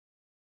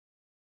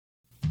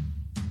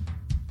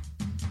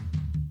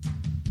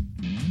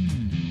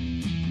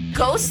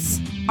Ghosts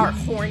are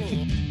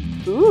horny.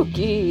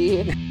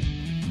 Spooky.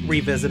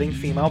 Revisiting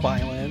female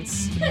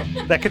violence.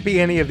 That could be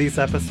any of these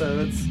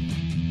episodes.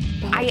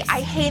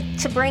 I hate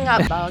to bring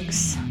up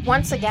bugs.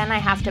 Once again, I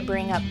have to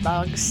bring up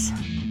bugs.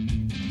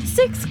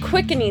 6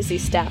 quick and easy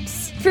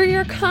steps for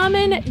your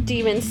common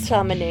demon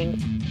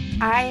summoning.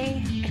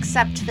 I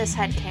accept this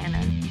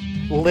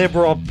headcanon.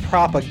 Liberal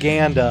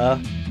propaganda.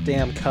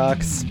 Damn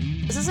cucks.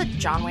 This is a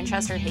John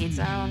Winchester hate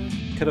zone.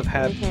 Could have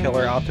had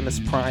Killer Optimus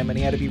Prime and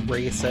he had to be To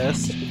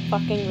racist. be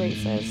fucking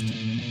racist.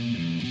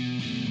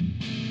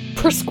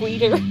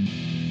 Persqueeter.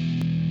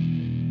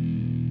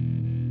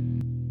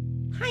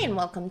 Hi, and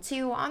welcome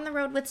to On the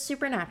Road with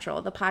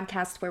Supernatural, the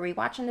podcast where we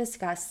watch and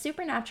discuss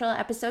Supernatural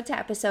episode to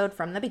episode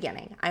from the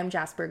beginning. I'm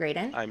Jasper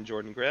Graydon. I'm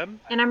Jordan Grimm.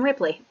 And I'm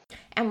Ripley.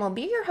 And we'll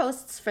be your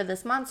hosts for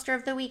this Monster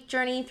of the Week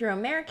journey through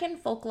American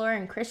folklore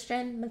and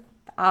Christian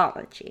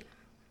mythology.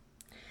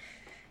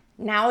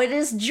 Now it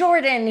is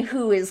Jordan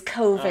who is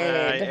COVID.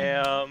 I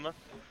am.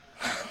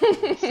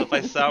 So if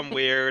I sound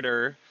weird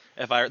or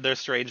if there's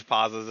strange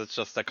pauses, it's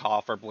just a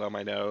cough or blow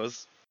my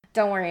nose.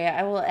 Don't worry,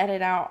 I will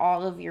edit out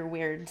all of your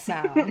weird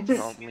sounds.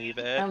 Don't leave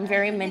it. I'm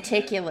very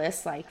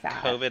meticulous like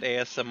that. COVID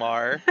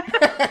ASMR.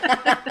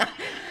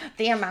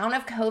 The amount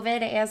of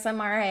COVID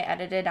ASMR I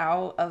edited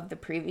out of the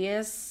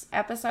previous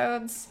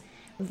episodes,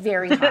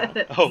 very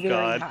high. Oh, very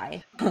God.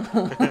 high.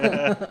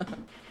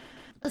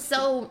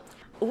 So,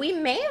 we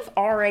may have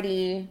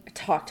already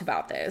talked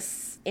about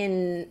this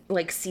in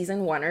like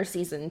season 1 or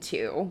season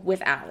 2 with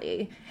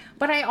Allie,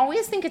 but I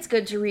always think it's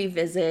good to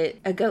revisit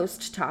a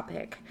ghost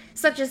topic,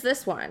 such as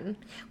this one.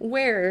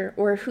 Where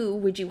or who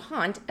would you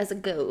haunt as a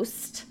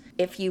ghost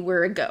if you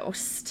were a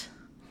ghost?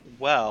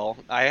 Well,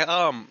 I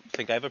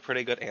think I have a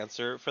pretty good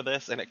answer for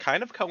this, and it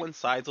kind of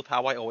coincides with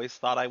how I always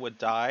thought I would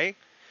die,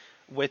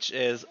 which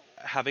is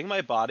having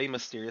my body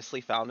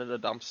mysteriously found in a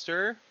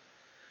dumpster.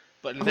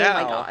 But Oh now,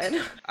 my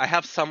God. I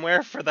have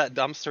somewhere for that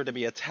dumpster to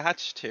be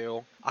attached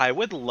to. I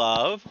would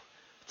love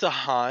to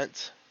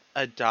haunt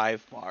a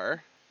dive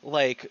bar.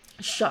 Like,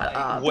 Shut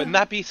up. wouldn't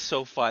that be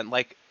so fun?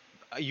 Like,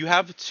 you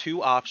have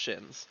 2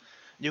 options.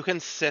 You can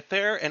sit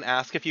there and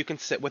ask if you can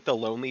sit with the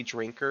lonely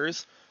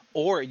drinkers,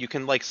 or you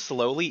can, like,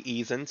 slowly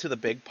ease into the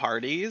big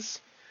parties.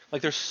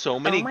 Like, there's so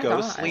many my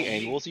ghostly gosh.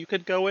 angles you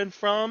could go in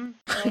from.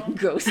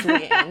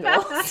 Ghostly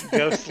angles.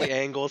 Ghostly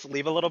angles.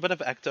 Leave a little bit of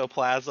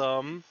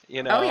ectoplasm,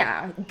 you know. Oh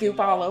yeah,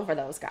 goop all over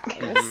those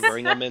guys.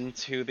 Bring them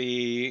into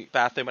the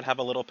bathroom and have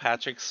a little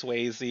Patrick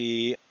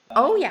Swayze,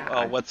 Oh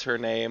yeah. what's her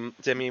name?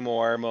 Demi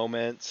Moore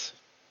moment.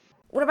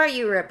 What about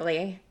you,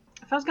 Ripley?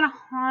 If I was going to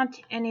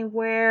haunt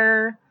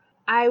anywhere,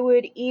 I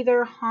would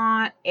either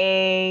haunt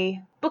a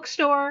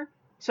bookstore,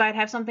 so I'd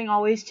have something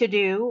always to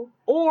do,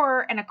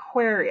 or an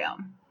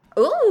aquarium.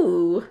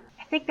 Ooh.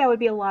 I think that would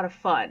be a lot of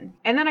fun.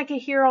 And then I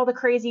could hear all the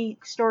crazy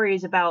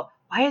stories about,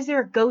 why is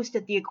there a ghost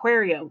at the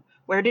aquarium?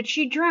 Where did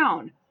she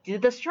drown?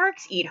 Did the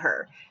sharks eat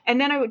her? And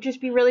then it would just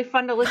be really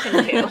fun to listen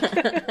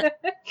to.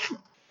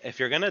 If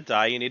you're gonna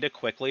die, you need to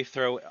quickly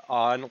throw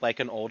on like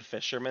an old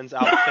fisherman's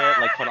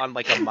outfit, like put on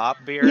like a mop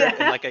beard Yeah.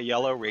 and like a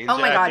yellow rain Oh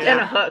my God, jacket. And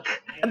a yeah.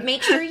 hook.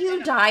 Make sure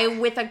you die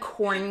with a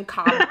corn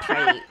cob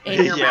pipe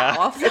in your Yeah.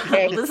 mouth.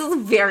 Okay. This is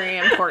very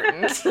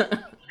important.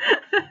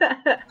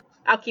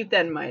 I'll keep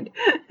that in mind.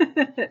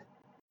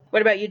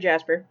 What about you,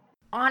 Jasper?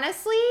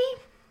 Honestly,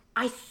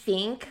 I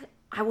think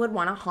I would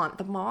want to haunt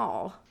the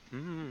mall.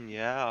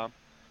 Yeah.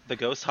 The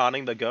ghost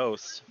haunting the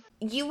ghost.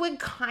 You would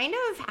kind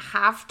of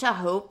have to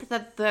hope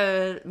that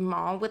the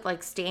mall would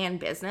like stay in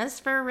business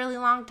for a really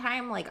long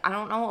time. Like, I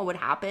don't know what would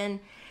happen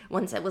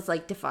once it was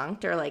like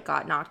defunct or like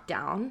got knocked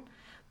down.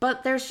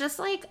 But there's just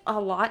like a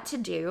lot to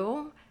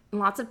do and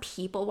lots of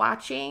people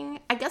watching.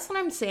 I guess what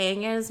I'm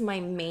saying is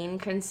my main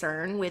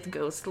concern with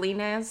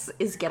ghostliness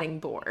is getting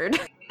bored.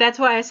 That's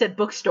why I said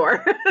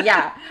bookstore.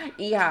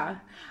 Yeah.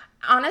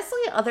 Honestly,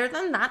 other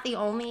than that, the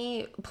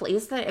only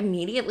place that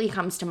immediately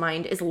comes to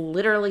mind is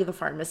literally the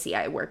pharmacy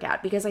I work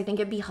at, because I think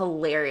it'd be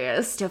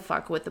hilarious to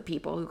fuck with the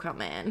people who come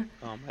in.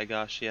 Oh my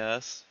gosh,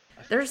 yes.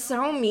 They're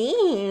so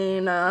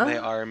mean. They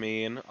are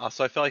mean.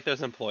 Also, I feel like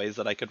there's employees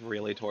that I could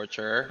really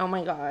torture. Oh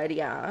my God,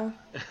 yeah.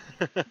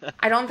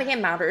 I don't think it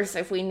matters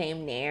if we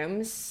name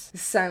names,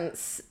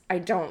 since I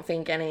don't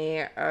think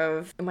any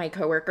of my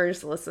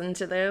coworkers listen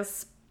to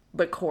this,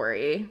 but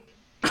Corey.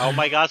 Oh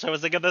my gosh, I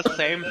was thinking the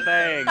same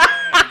thing.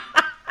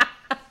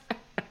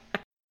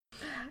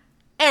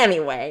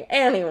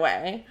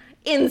 Anyway,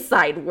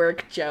 inside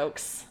work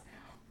jokes.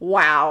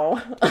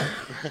 Wow.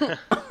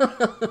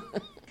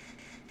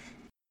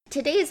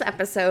 Today's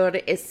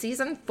episode is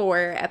season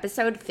 4,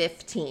 episode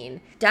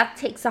 15, Death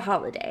Takes a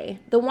Holiday,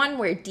 the one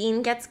where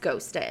Dean gets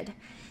ghosted.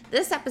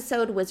 This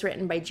episode was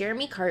written by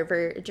Jeremy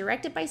Carver,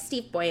 directed by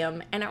Steve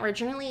Boyum, and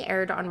originally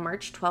aired on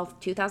March 12th,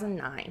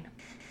 2009.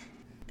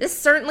 This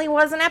certainly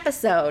was an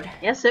episode.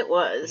 Yes, it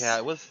was. Yeah,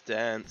 it was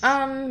dense.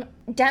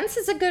 Dense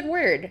is a good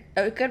word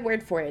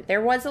for it.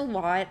 There was a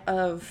lot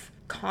of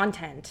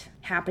content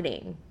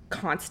happening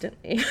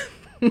constantly.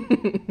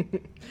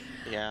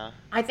 Yeah.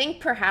 I think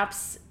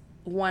perhaps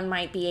one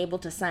might be able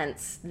to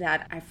sense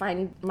that I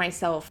find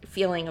myself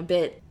feeling a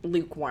bit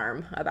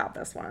lukewarm about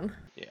this one.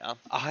 Yeah,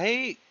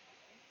 I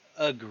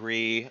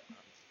agree.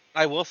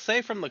 I will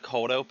say from the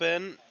cold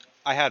open,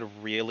 I had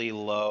really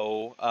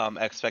low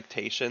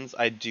expectations.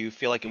 I do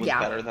feel like it was Yeah.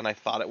 better than I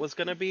thought it was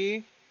gonna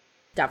be.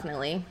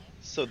 Definitely.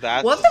 So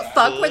that's What the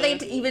fuck were they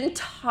good. even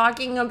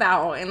talking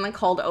about in the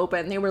cold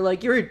open? They were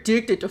like, "You're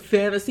addicted to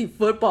fantasy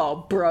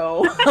football,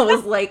 bro." I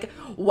was like,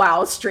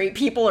 wow, straight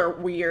people are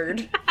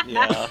weird.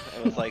 Yeah,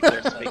 it was like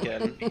they're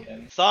speaking.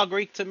 It's all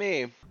Greek to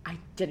me. I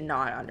did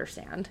not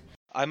understand.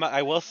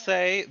 I will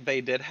say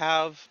they did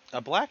have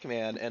a black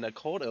man in a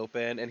cold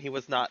open, and he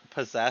was not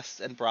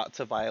possessed and brought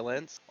to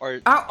violence or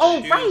Oh,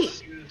 choose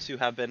right. to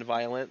have been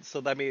violent.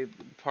 So that made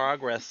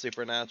progress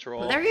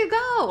supernatural. There you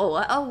go.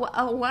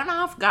 A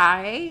one-off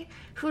guy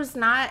who's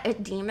not a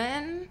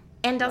demon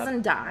and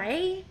doesn't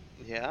die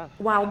Yeah.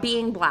 while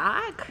being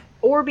black.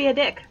 Or be a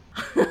dick.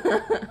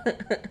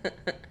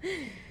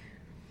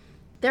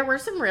 There were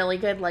some really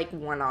good, like,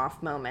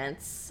 one-off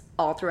moments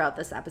all throughout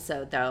this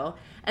episode, though.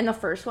 And the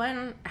first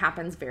one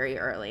happens very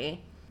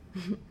early.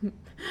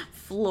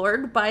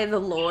 Floored by the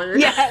Lord.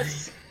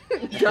 Yes.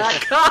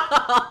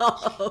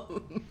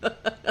 .com.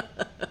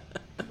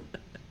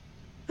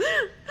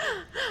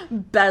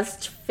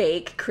 Best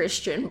fake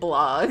Christian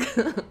blog.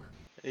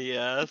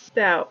 Yes.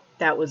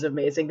 That was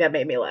amazing. That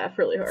made me laugh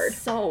really hard.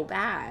 So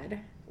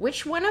bad.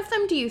 Which one of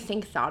them do you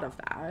think thought of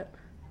that?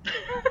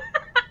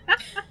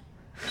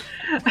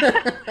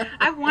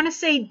 I want to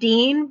say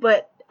Dean,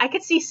 but I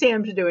could see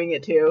Sam's doing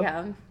it too.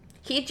 Yeah.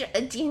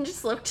 Dean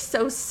just looked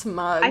so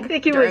smug I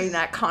think it during was-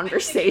 that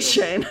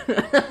conversation.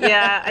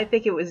 Yeah, I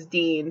think it was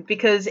Dean,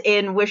 because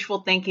in Wishful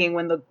Thinking,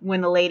 when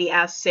the lady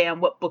asked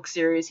Sam what book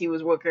series he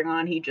was working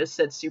on, he just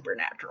said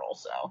Supernatural.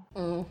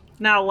 So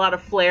not a lot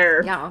of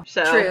flair. Yeah,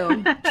 So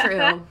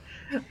true.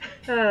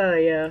 Oh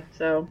yeah.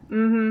 So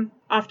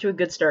off to a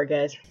good start,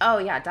 guys. Oh,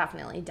 yeah,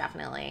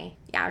 definitely.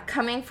 Yeah,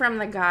 coming from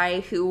the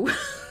guy who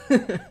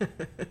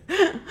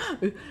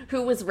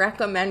who was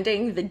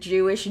recommending the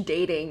Jewish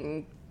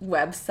dating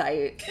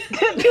website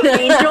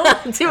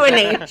to an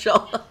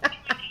angel.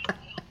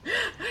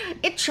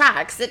 It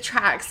tracks.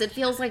 It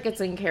feels like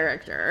it's in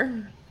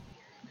character.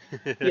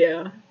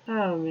 Yeah.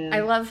 Oh man.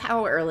 I love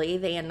how early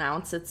they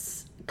announce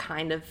it's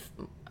kind of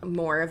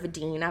more of a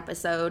Dean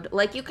episode.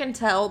 Like, you can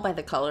tell by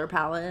the color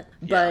palette,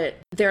 but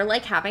they're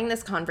like having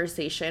this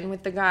conversation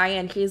with the guy,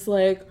 and he's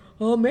like,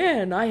 "Oh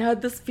man, I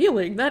had this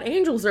feeling that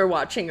angels are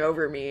watching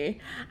over me."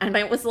 And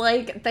I was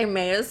like, they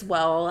may as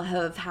well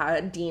have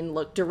had Dean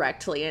look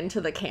directly into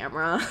the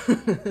camera.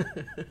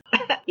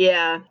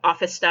 Yeah.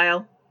 Office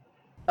style.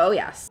 Oh,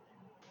 yes.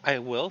 I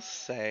will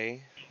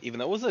say, even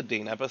though it was a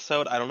Dean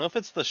episode, I don't know if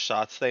it's the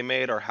shots they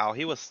made or how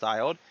he was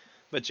styled,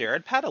 but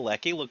Jared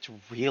Padalecki looked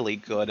really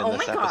good in Oh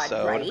this my god,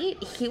 episode.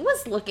 right? He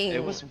was looking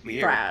It was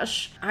weird.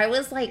 fresh. I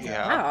was like,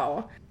 Yeah.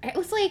 wow. It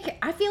was like,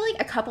 I feel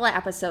like a couple of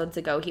episodes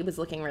ago he was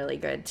looking really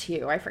good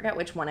too. I forget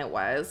which one it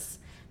was.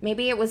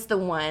 Maybe it was the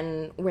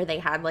one where they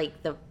had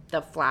like the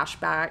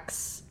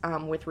flashbacks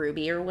with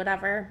Ruby or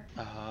whatever.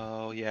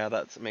 Oh, yeah,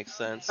 that makes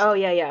sense. Oh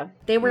yeah, yeah.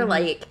 They were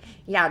like,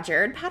 yeah,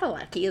 Jared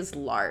Padalecki is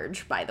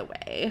large, by the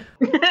way.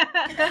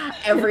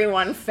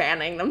 Everyone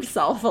fanning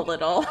themselves a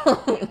little.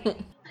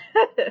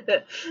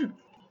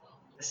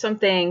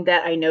 Something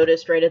that I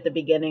noticed right at the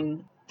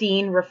beginning,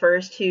 Dean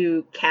refers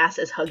to Cass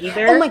as Huggy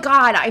Bear. Oh my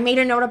god, I made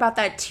a note about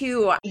that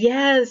too.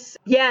 Yes,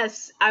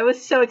 I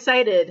was so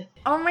excited.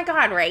 Oh my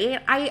god, right?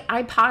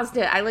 I paused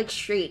it. I like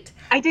shrieked.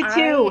 I did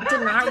too. I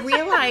did not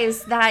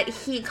realize that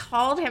he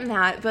called him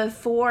that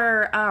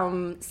before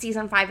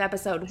season 5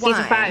 episode 1.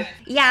 Season 5.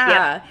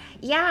 Yeah.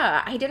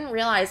 Yeah, I didn't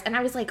realize, and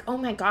I was like, "Oh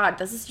my god,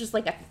 this is just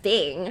like a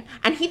thing."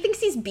 And he thinks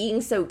he's being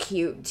so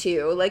cute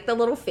too. Like the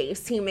little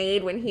face he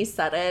made when he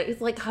said it. It's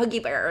like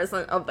Huggy Bear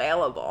isn't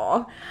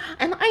available.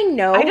 And I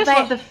know I just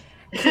that love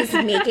he's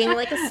making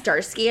like a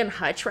Starsky and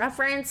Hutch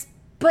reference,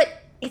 but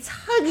it's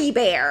Huggy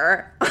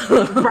Bear.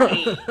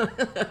 Right.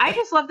 I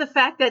just love the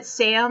fact that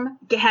Sam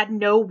had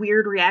no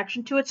weird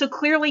reaction to it. So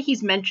clearly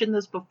he's mentioned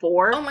this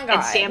before. Oh my God.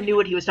 And Sam knew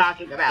what he was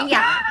talking about.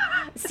 Yeah.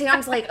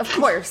 Sam's like, of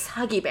course,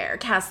 Huggy Bear,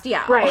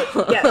 Castiel. Right.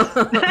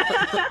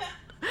 Yes.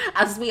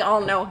 As we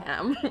all know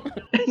him.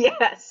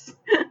 Yes.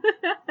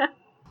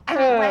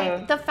 And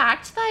like the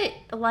fact that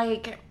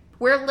like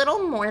we're a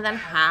little more than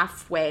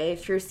halfway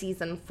through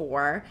season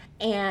 4,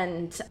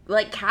 and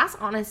like Cass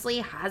honestly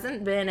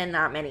hasn't been in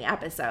that many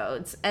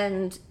episodes,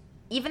 and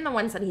even the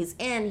ones that he's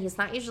in, he's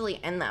not usually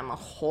in them a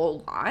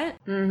whole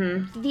lot.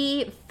 Mm-hmm.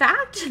 The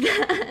fact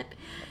that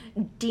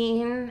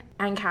Dean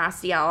and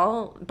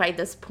Castiel by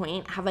this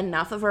point have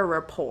enough of a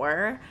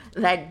rapport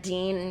that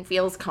Dean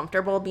feels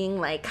comfortable being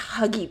like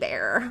Huggy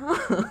Bear.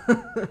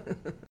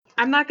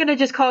 I'm not going to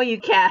just call you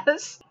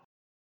Cass.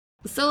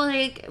 So,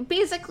 like,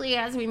 basically,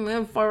 as we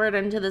move forward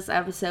into this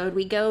episode,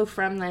 we go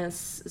from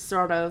this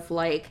sort of,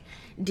 like,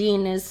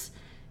 Dean is,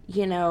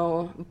 you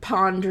know,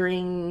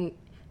 pondering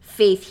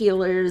faith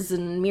healers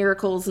and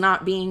miracles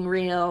not being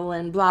real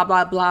and blah,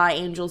 blah, blah,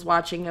 angels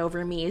watching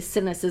over me,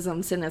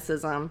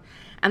 cynicism.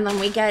 And then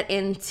we get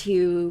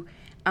into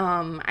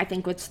I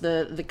think what's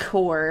the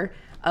core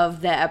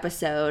of the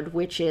episode,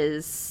 which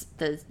is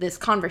this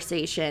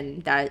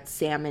conversation that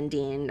Sam and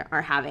Dean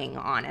are having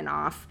on and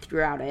off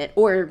throughout it,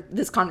 or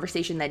this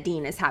conversation that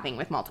Dean is having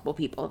with multiple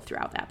people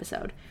throughout the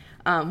episode,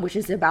 which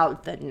is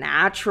about the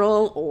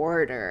natural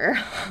order.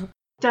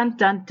 Dun,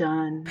 dun,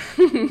 dun.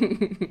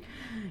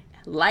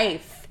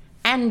 Life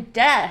and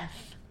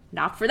death,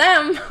 not for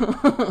them.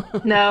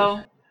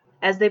 No,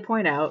 as they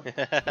point out.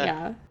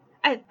 Yeah.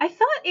 I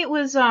thought it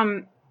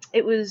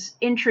was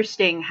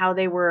interesting how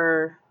they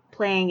were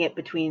playing it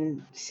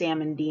between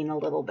Sam and Dean a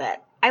little bit.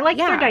 I liked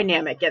their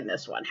dynamic in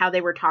this one, how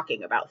they were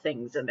talking about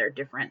things and their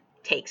different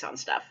takes on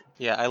stuff.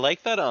 Yeah, I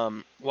like that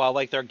while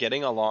like they're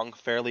getting along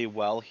fairly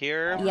well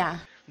here. Yeah.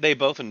 They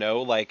both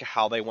know like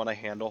how they want to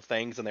handle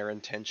things and their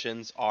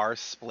intentions are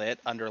split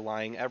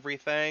underlying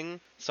everything.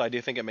 So I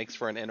do think it makes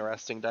for an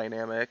interesting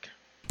dynamic.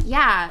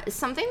 Yeah,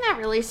 something that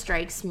really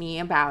strikes me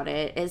about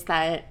it is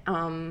that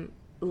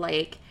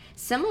like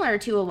similar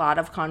to a lot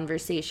of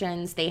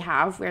conversations they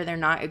have where they're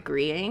not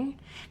agreeing,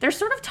 they're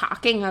sort of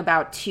talking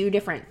about two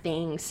different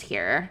things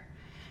here.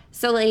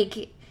 So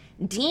like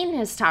Dean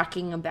is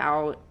talking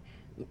about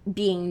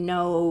being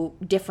no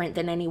different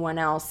than anyone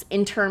else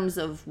in terms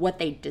of what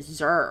they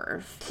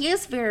deserve. He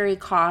is very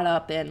caught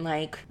up in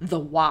like the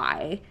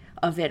why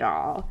of it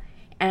all,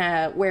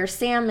 where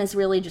Sam is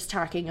really just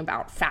talking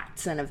about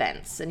facts and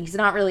events, and he's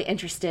not really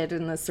interested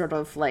in the sort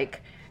of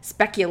like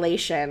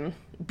speculation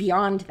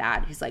beyond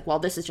that. He's like, well,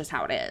 this is just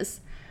how it is.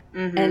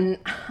 Mm-hmm. And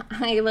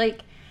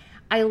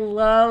I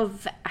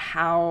love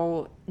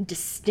how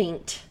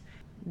distinct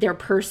their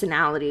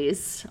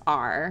personalities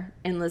are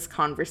in this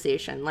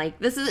conversation. Like,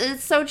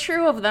 it's so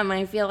true of them.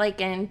 I feel like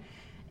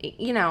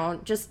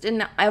just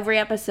in every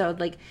episode,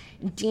 like,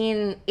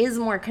 Dean is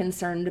more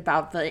concerned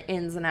about the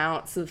ins and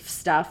outs of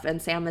stuff,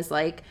 and Sam is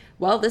like,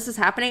 well, this is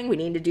happening, we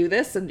need to do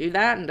this and do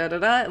that, and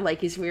da-da-da. Like,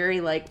 he's very,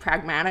 like,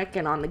 pragmatic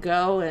and on the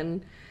go,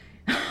 and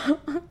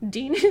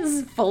Dean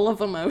is full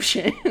of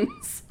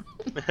emotions.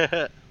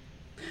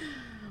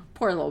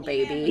 Poor little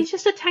baby. He's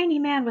just a tiny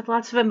man with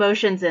lots of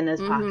emotions in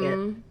his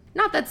pocket.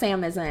 Not that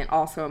Sam isn't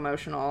also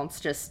emotional, it's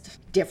just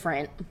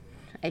different,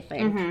 I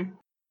think. Mm-hmm.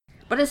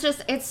 But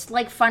it's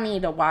like funny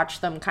to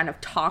watch them kind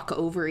of talk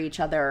over each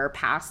other or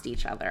past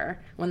each other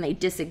when they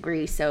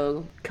disagree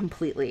so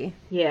completely.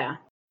 Yeah.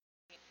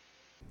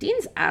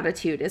 Dean's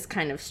attitude is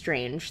kind of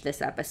strange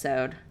this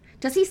episode.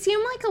 Does he seem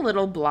like a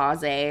little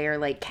blasé or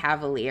like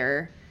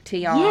cavalier to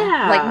y'all?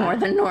 Yeah. Like more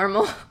than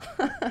normal?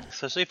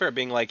 Especially for it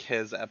being like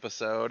his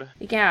episode.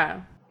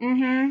 Yeah.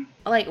 Mm-hmm.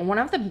 Like, one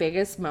of the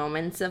biggest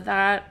moments of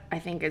that, I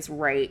think, is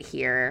right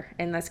here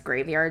in this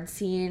graveyard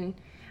scene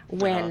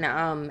when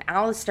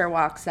Alistair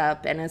walks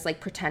up and is, like,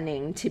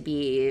 pretending to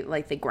be,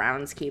 like, the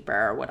groundskeeper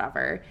or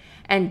whatever.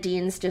 And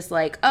Dean's just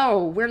like,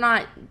 oh, we're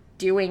not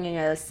doing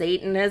a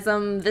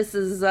Satanism. This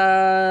is,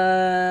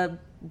 I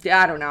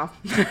don't know.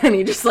 And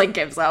he just, like,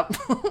 gives up.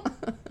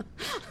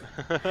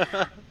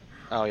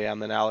 Oh, yeah,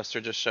 and then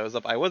Alistair just shows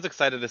up. I was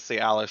excited to see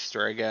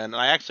Alistair again, and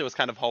I actually was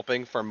kind of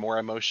hoping for more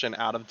emotion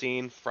out of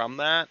Dean from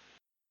that.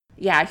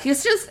 Yeah,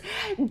 he's just...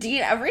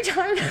 Dean, every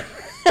time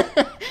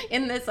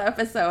in this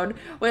episode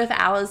with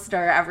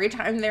Alistair, every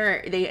time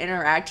they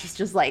interact, he's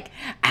just like,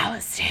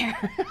 Alistair.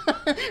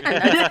 And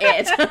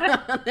that's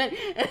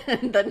it.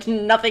 And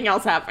then nothing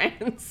else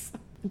happens.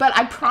 But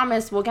I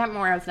promise we'll get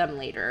more of them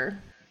later.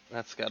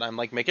 That's good. I'm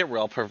like, make it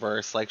real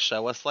perverse. Like,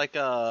 show us like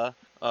a...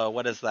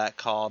 what is that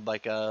called?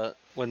 Like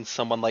when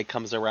someone like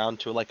comes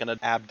around to like an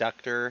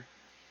abductor.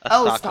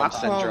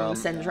 Stockholm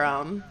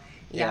syndrome.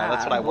 Yeah,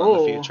 that's what I want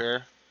in the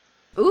future.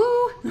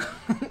 Ooh.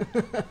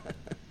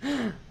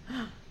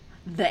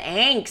 The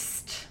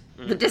angst.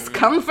 The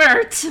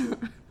discomfort.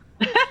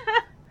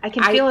 I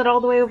can feel it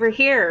all the way over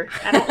here.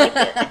 I don't like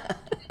it.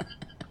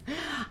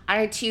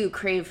 I too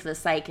crave the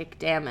psychic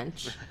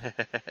damage.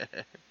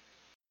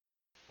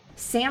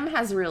 Sam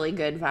has really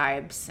good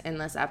vibes in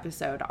this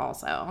episode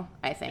also,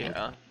 I think.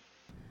 Yeah.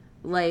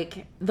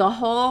 Like, the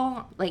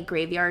whole, like,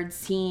 graveyard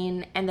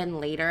scene, and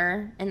then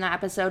later in the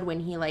episode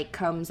when he, like,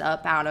 comes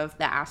up out of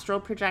the astral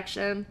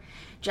projection,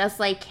 just,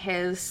 like,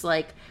 his,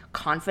 like,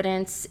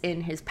 confidence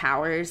in his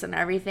powers and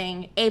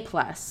everything, A+.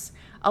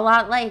 A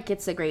lot like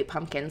It's a Great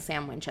Pumpkin,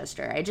 Sam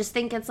Winchester. I just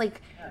think it's, like,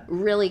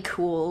 really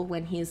cool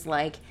when he's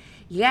like,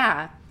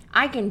 yeah,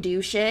 I can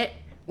do shit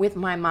with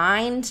my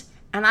mind,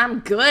 and I'm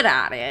good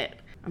at it.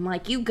 I'm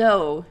like, you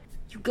go,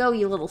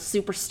 you little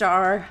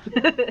superstar.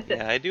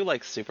 Yeah, I do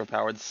like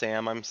superpowered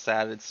Sam. I'm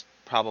sad it's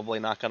probably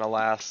not going to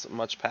last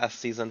much past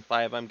season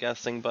 5, I'm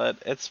guessing, but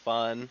it's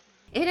fun.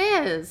 It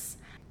is.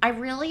 I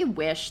really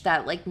wish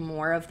that, like,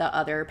 more of the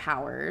other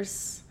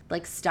powers,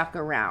 like, stuck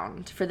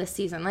around for the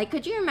season. Like,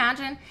 could you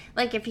imagine,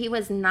 like, if he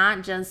was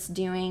not just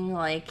doing,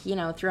 like, you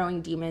know,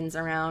 throwing demons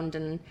around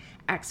and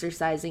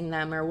exercising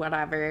them or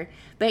whatever,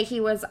 but he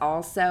was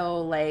also,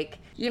 like,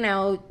 you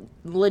know,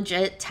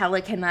 legit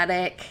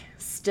telekinetic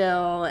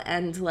still,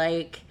 and,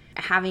 like,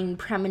 having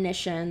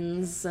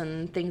premonitions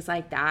and things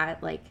like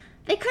that. Like,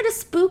 they could have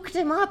spooked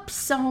him up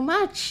so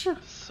much.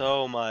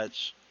 So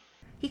much.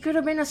 He could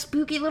have been a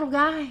spooky little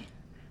guy.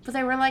 But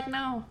they were like,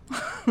 no.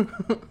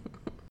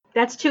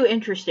 That's too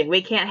interesting.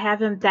 We can't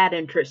have him that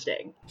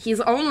interesting.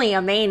 He's only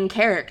a main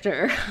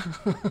character.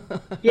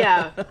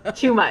 Yeah,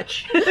 too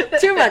much.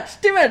 Too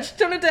much.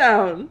 Tone it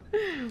down.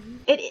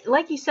 It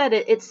like you said,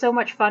 it's so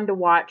much fun to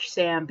watch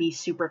Sam be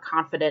super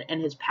confident in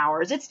his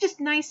powers. It's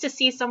just nice to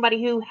see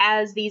somebody who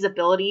has these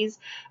abilities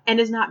and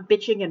is not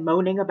bitching and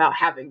moaning about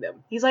having them.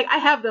 He's like, I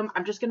have them,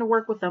 I'm just going to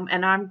work with them,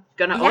 and I'm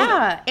going to own them.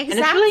 Yeah, exactly. And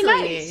it's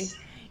really nice.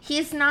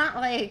 He's not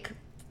like,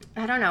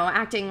 I don't know,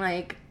 acting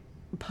like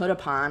put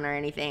upon or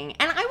anything.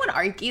 And I would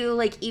argue,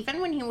 like, even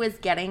when he was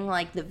getting,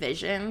 like, the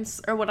visions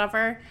or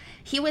whatever,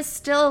 he was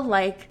still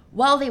like,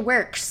 well, they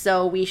work,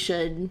 so we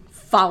should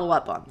follow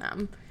up on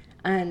them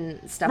and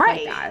stuff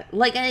like that.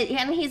 Like,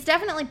 and he's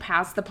definitely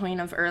past the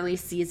point of early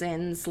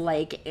seasons,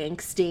 like,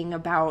 angsting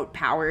about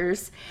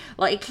powers.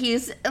 Like,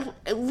 he's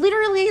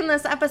literally in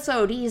this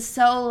episode, he's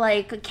so,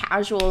 like,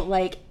 casual,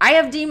 like, I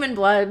have demon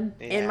blood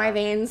in my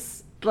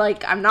veins.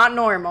 Like, I'm not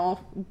normal.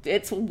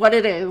 It's what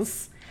it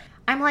is.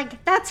 I'm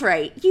like, that's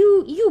right.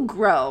 You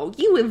grow.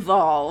 You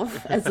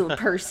evolve as a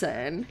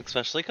person.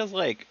 Especially because,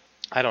 like,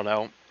 I don't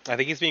know. I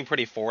think he's being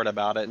pretty forward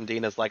about it. And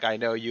Dina's like, I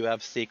know you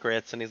have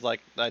secrets. And he's like,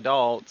 I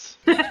don't.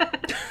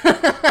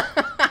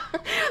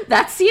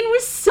 That scene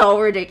was so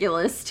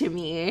ridiculous to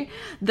me.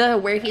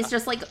 Where he's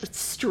just, like,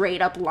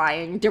 straight up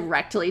lying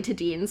directly to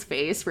Dean's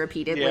face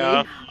repeatedly.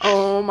 Yeah.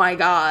 Oh, my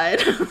God.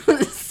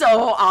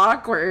 So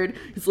awkward.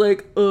 He's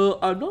like,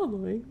 I'm not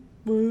lying.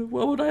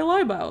 What would I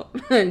lie about?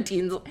 And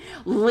Dean's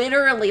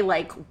literally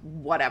like,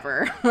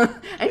 whatever,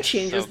 and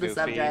changes the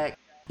subject.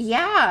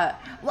 Yeah.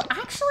 Well,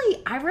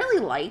 actually, I really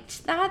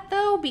liked that,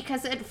 though,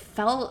 because it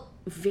felt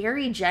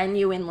very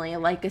genuinely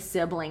like a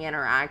sibling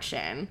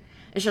interaction.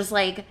 It's just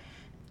like,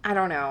 I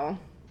don't know.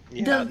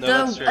 Yeah,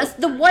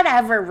 the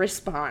whatever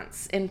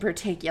response in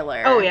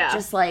particular. Oh, yeah.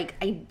 Just like,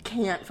 I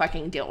can't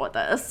fucking deal with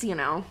this, you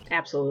know?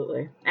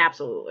 Absolutely.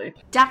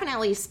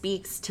 Definitely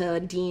speaks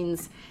to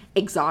Dean's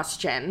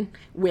exhaustion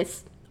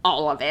with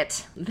all of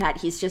it, that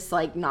he's just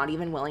like not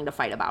even willing to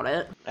fight about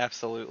it.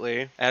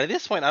 Absolutely. And at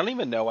this point, I don't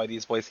even know why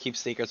these boys keep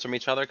secrets from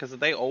each other, because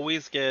they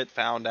always get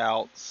found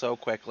out so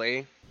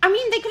quickly. I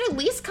mean, they could at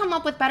least come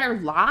up with better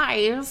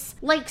lies.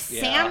 Like,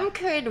 Sam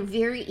could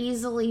very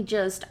easily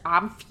just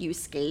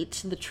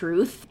obfuscate the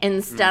truth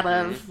instead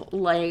of,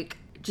 like,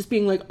 just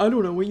being like, I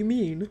don't know what you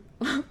mean.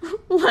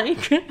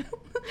 like,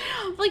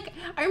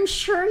 I'm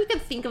sure he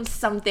could think of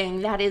something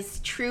that is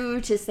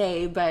true to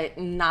say, but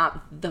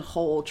not the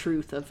whole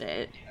truth of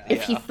it.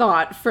 If he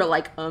thought for,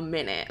 like, a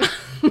minute.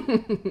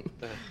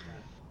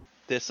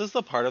 This is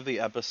the part of the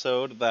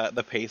episode that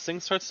the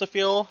pacing starts to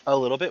feel a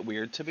little bit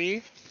weird to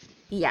me.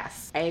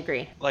 Yes, I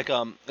agree. Like,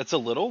 it's a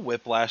little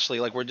whiplashly.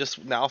 Like, we're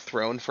just now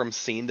thrown from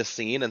scene to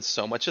scene, and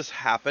so much is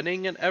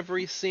happening in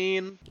every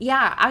scene.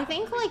 Yeah, I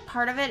think, like,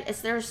 part of it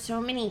is there's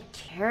so many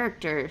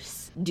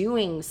characters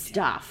doing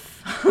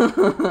stuff.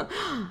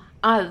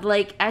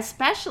 Like,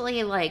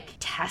 especially, like,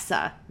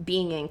 Tessa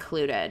being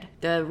included.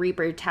 The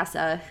Reaper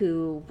Tessa,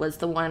 who was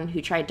the one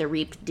who tried to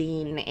reap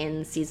Dean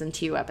in Season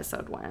 2,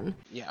 Episode 1.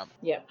 Yeah.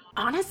 Yep.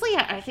 Honestly,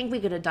 I think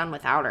we could have done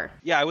without her.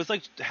 Yeah, I was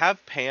like,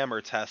 have Pam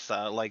or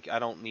Tessa. Like, I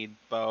don't need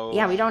both.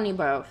 Yeah, we don't need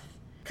both.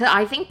 Because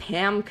I think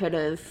Pam could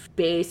have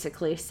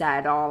basically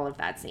said all of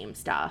that same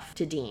stuff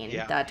to Dean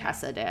that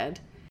Tessa did.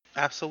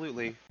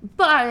 Absolutely.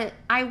 But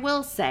I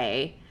will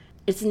say,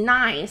 it's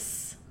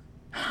nice.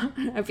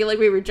 I feel like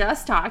we were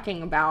just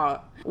talking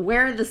about,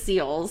 where are the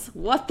seals?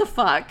 What the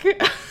fuck?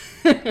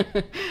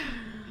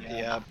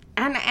 Yeah.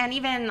 And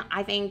even,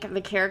 I think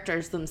the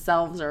characters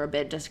themselves are a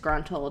bit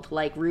disgruntled.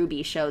 Like,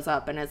 Ruby shows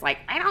up and is like,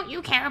 why don't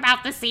you care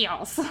about the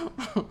seals?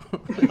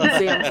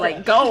 Sam's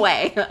like, go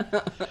away.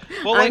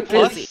 Well, like,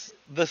 plus,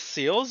 the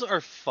seals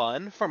are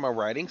fun from a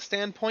writing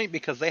standpoint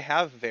because they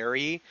have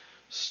very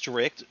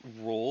strict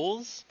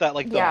rules that,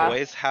 like, the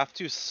boys have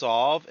to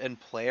solve and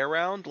play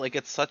around. Like,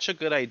 it's such a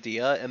good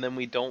idea, and then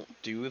we don't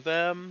do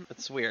them.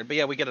 It's weird. But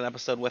yeah, we get an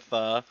episode with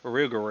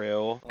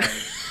Rougarou. Like,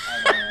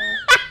 I don't know.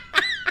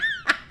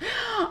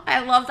 I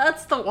love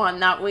that's the one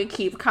that we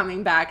keep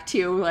coming back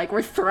to. Like,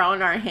 we're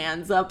throwing our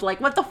hands up. Like,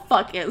 what the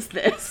fuck is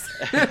this?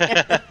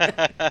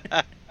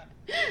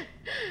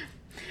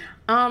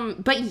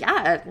 But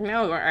yeah,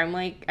 no,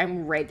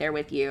 I'm right there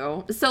with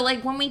you. So,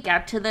 like, when we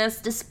get to this,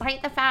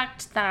 despite the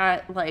fact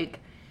that, like,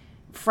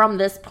 from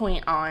this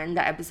point on,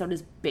 the episode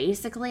is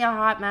basically a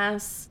hot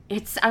mess,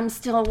 I'm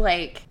still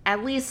like,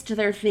 at least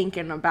they're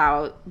thinking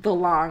about the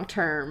long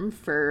term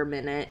for a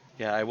minute.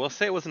 Yeah, I will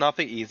say it was not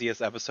the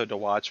easiest episode to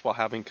watch while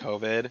having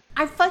COVID.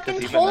 I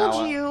fucking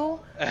told you.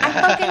 I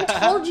fucking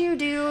told you,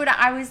 dude.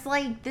 I was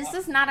like, this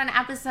is not an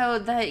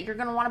episode that you're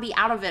gonna want to be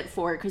out of it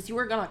for, because you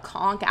were gonna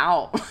conk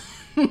out.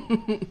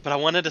 But I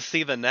wanted to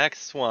see the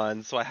next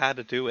one, so I had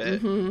to do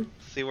it. Mm-hmm.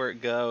 See where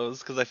it goes,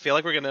 because I feel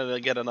like we're gonna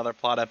get another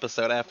plot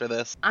episode after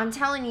this. I'm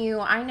telling you,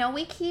 I know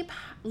we keep,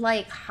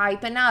 like,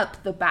 hyping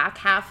up the back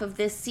half of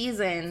this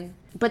season,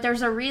 but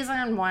there's a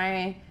reason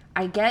why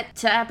I get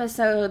to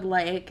episode,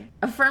 like,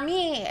 for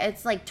me,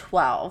 it's like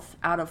 12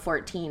 out of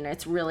 14.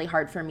 It's really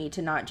hard for me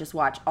to not just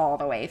watch all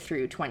the way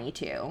through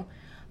 22.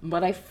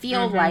 But I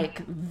feel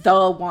like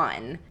the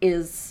one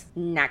is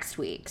next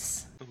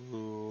week's.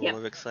 Ooh, Yep.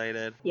 I'm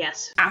excited.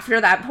 Yes. After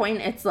that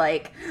point, it's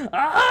like,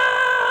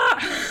 ah!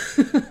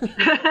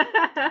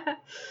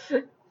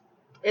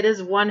 It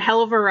is one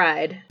hell of a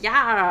ride.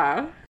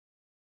 Yeah.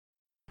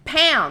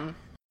 Pam.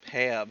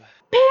 Pam.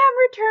 Pam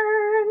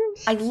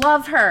returns! I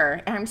love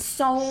her, and I'm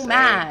so Same.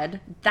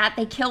 mad that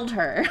they killed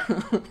her.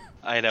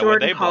 I know, Jordan when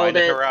they called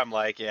blinded it. her, I'm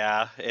like,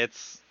 yeah,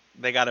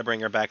 they gotta bring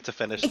her back to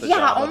finish the Yeah,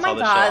 job. oh That's my how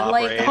the God, show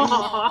like,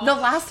 operates. the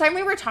last time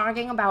we were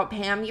talking about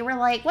Pam, you were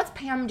like, what's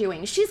Pam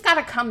doing? She's got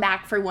to come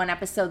back for one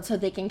episode so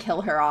they can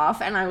kill her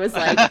off. And I was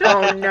like,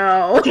 oh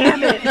no.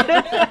 Damn it!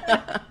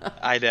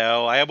 I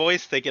know. I am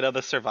always thinking of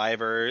the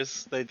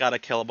survivors. They gotta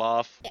kill them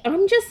off.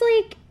 I'm just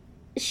like,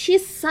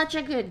 she's such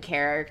a good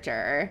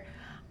character.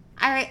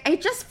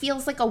 It just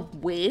feels like a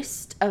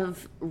waste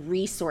of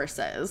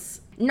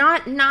resources.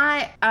 Not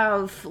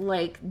of,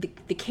 like,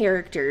 the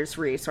characters'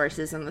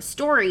 resources in the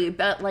story,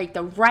 but, like,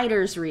 the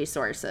writer's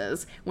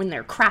resources when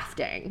they're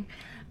crafting.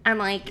 And,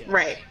 like,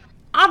 Right.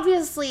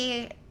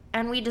 obviously,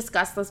 and we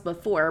discussed this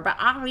before, but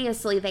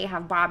obviously they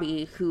have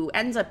Bobby, who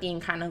ends up being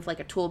kind of like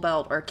a tool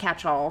belt or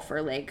catch-all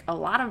for, like, a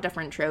lot of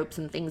different tropes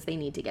and things they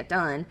need to get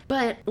done.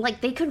 But,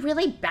 like, they could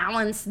really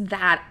balance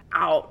that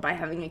out by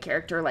having a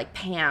character like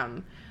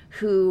Pam,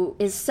 who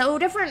is so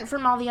different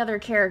from all the other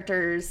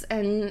characters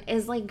and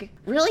is, like,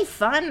 really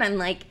fun and,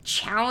 like,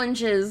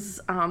 challenges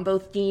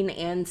both Dean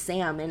and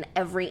Sam in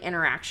every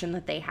interaction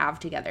that they have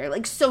together.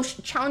 Like,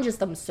 challenges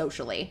them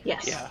socially.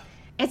 Yes. Yeah.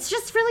 It's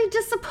just really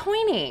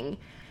disappointing.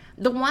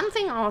 The one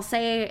thing I'll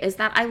say is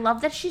that I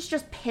love that she's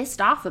just pissed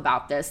off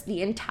about this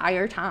the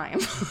entire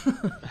time.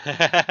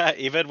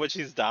 Even when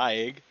she's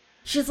dying.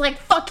 She's like,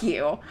 fuck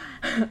you.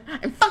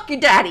 And fuck your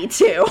daddy,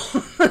 too.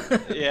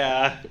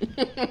 Yeah.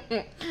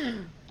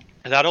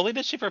 Not only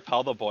did she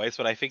propel the boys,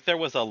 but I think there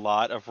was a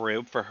lot of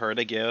room for her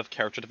to give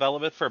character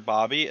development for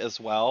Bobby as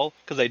well,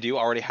 because they do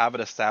already have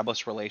an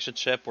established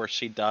relationship where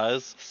she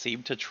does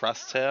seem to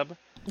trust him.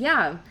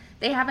 Yeah,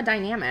 they have a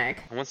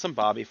dynamic. I want some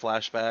Bobby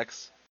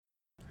flashbacks.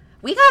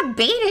 We got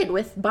baited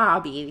with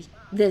Bobby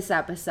this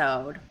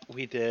episode.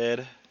 We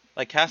did.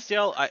 Like,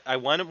 Castiel, I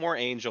wanted more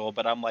Angel,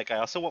 but I'm like, I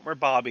also want more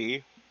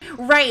Bobby.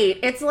 Right,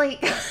 it's like...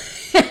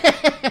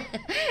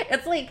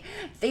 it's like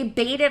they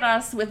baited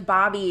us with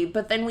Bobby,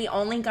 but then we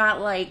only got,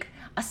 like,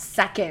 a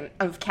second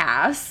of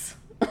Cass.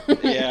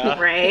 Yeah.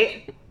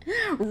 Right?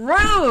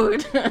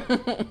 Rude!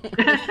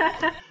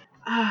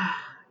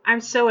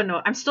 I'm so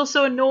annoyed. I'm still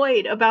so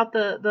annoyed about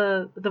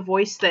the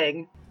voice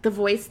thing. The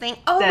voice thing?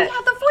 Oh, That-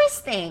 yeah, the voice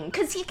thing.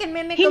 Because he can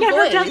mimic He a never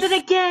voice. does it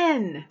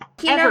again.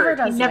 He Ever. never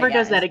does He it never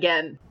does again. that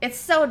again. It's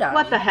so dumb.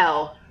 What the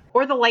hell?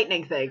 Or the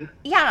lightning thing.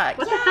 Yeah,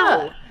 What yeah. the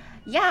hell?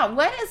 Yeah,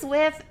 what is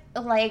with,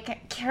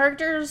 like,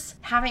 characters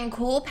having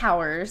cool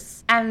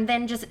powers and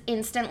then just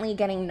instantly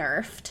getting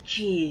nerfed?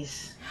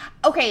 Jeez.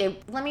 Okay,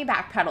 let me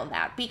backpedal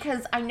that,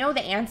 because I know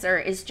the answer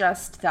is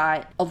just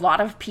that a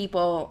lot of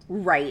people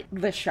write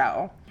the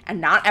show. And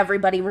not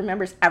everybody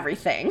remembers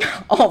everything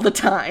all the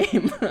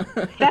time.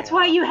 That's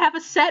why you have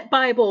a set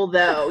Bible,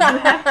 though.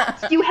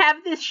 You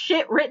have this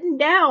shit written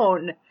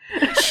down.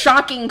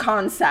 Shocking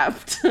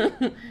concept.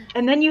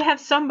 And then you have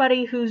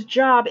somebody whose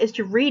job is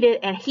to read it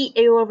and heat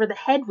you over the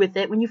head with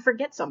it when you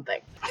forget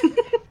something.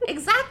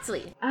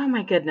 Exactly. Oh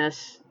my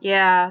goodness.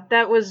 Yeah,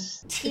 that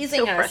was it's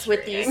Teasing so us with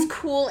frustrating. these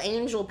cool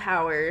angel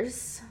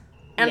powers.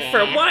 And Yeah.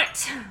 for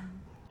what?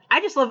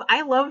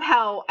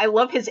 I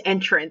love his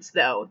entrance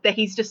though, that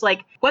he's just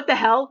like, what the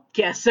hell?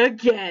 Guess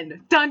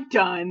again. Dun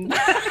dun.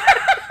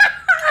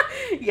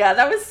 Yeah,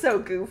 that was so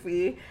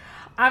goofy.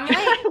 I'm like,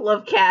 I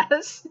love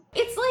Cass.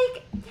 it's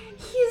like,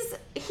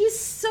 he's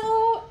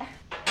so,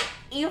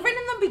 even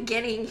in the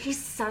beginning,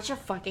 he's such a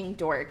fucking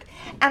dork.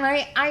 And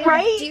I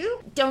Right?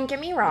 don't get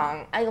me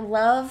wrong, I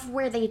love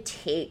where they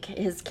take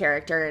his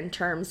character in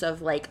terms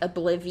of, like,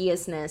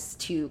 obliviousness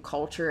to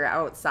culture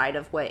outside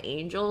of what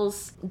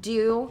angels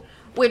do,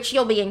 which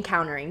you'll be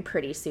encountering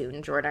pretty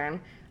soon,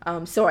 Jordan.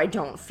 So I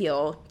don't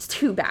feel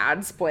too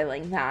bad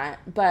spoiling that.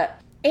 But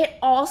it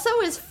also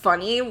is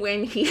funny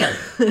when he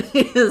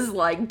is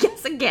like,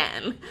 guess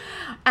again.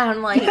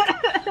 And like,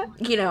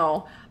 you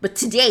know, but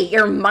today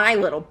you're my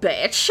little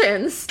bitch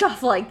and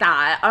stuff like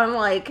that. I'm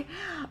like,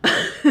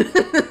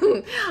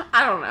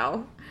 I don't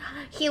know.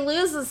 He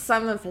loses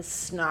some of his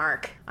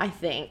snark, I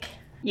think.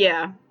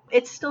 Yeah.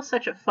 It's still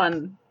such a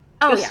fun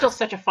Oh, it's yeah. still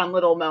such a fun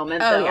little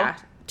moment Oh, though. yeah,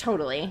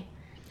 totally.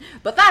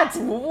 But that's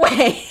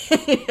way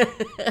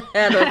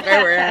ahead of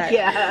where we're at.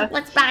 Yeah.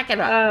 Let's back it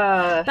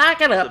up. Back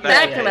it up. Yeah,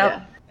 Back yeah, it yeah. up.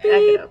 Back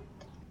it up.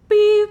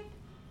 Beep.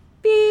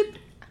 Beep.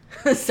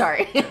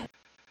 Sorry.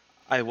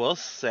 I will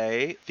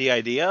say, the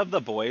idea of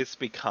the boys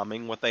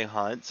becoming what they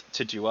hunt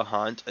to do a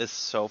hunt is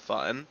so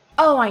fun.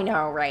 Oh, I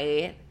know,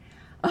 right?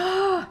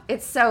 Oh,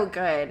 it's so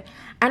good.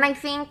 And I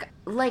think,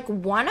 like,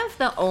 one of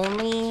the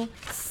only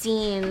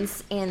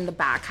scenes in the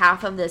back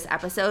half of this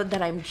episode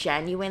that I'm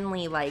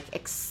genuinely, like,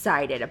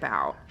 excited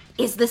about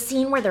is the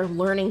scene where they're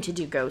learning to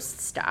do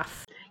ghost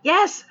stuff.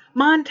 Yes,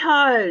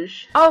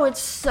 montage. Oh, it's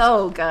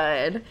so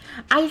good.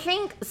 I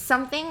think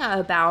something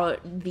about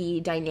the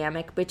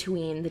dynamic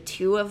between the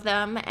two of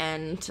them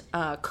and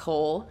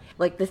Cole,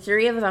 like the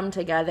three of them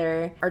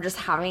together are just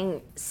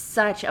having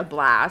such a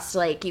blast.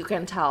 Like you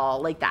can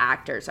tell, like the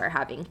actors are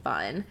having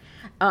fun.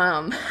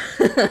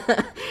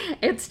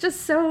 It's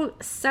just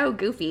so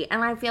goofy,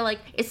 and I feel like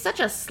it's such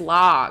a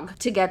slog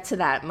to get to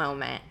that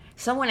moment.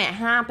 So when it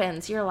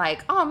happens, you're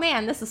like, oh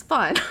man, this is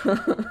fun.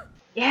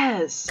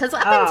 Yes. Because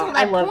up until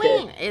that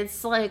point, it's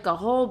it's like a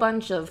whole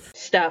bunch of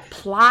stuff.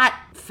 plot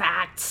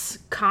facts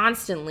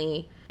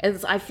constantly.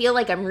 I feel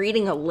like I'm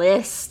reading a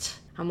list.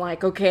 I'm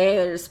like, okay,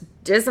 there's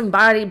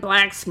disembodied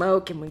black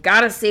smoke, and we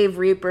gotta save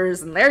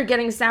Reapers, and they're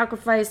getting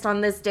sacrificed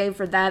on this day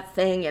for that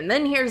thing, and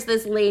then here's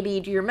this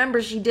lady, do you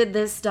remember she did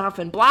this stuff,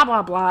 and blah,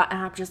 blah, blah, and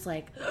I'm just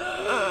like,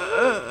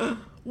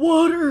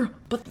 water!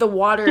 But the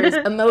water is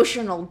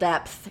emotional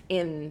depth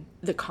in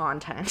the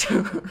content.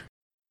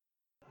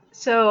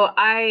 So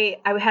I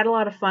had a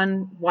lot of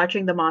fun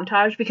watching the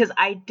montage because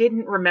I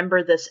didn't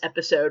remember this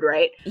episode,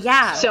 right?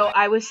 Yeah. So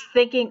I was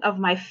thinking of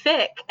my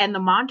fic and the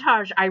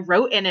montage I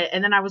wrote in it,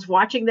 and then I was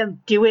watching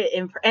them do it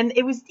and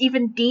it was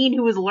even Dean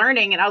who was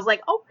learning, and I was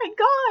like, oh my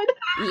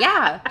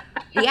god.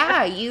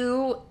 Yeah,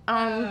 you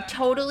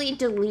totally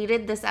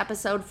deleted this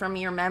episode from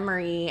your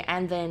memory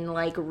and then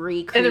like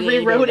recreated And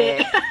then rewrote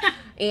it.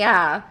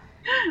 Yeah.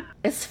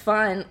 It's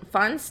fun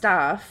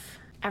stuff.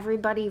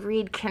 Everybody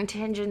read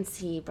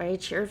Contingency by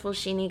Cheerful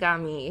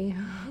Shinigami.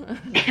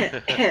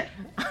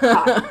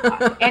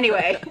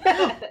 Anyway.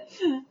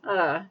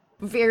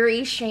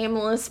 Very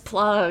shameless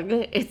plug.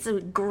 It's a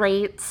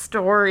great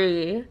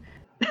story.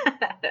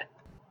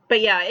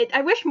 But yeah,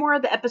 I wish more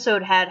of the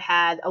episode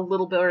had a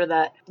little bit of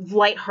that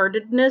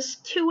lightheartedness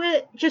to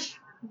it. Just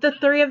the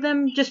three of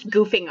them just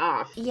goofing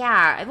off.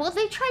 Yeah, well,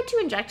 they tried to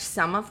inject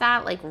some of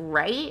that, like,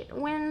 right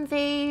when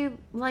they,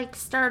 like,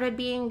 started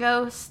being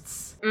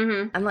ghosts.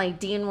 Mm-hmm. And, like,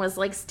 Dean was,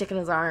 like, sticking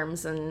his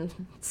arms in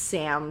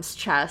Sam's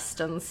chest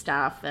and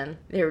stuff, and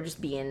they were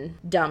just being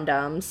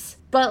dum-dums.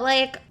 But,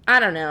 like, I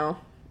don't know.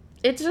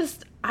 It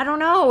just, I don't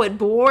know, it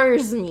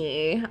bores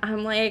me.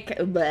 I'm like,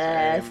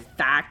 bleh,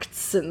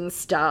 facts and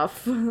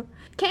stuff.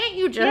 Can't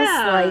you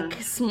just, like,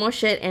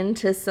 smush it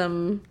into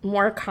some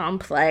more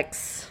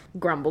complex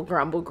grumble,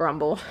 grumble,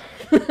 grumble?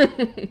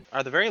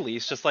 At the very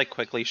least, just like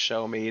quickly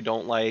show me.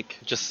 Don't like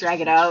just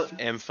drag it out.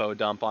 Info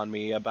dump on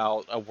me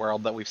about a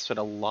world that we've spent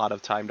a lot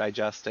of time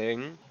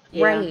digesting.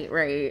 Yeah.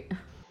 Right.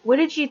 What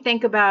did you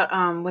think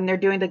about when they're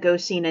doing the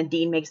ghost scene and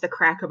Dean makes the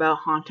crack about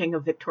haunting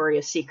of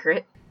Victoria's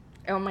Secret?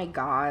 Oh my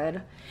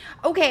god.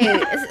 Okay,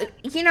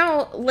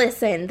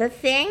 listen, the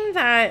thing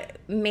that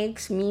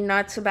makes me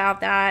nuts about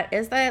that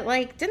is that,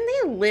 like, didn't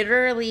they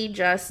literally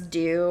just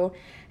do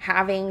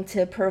having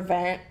to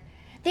prevent...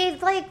 They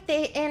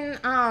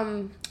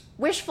in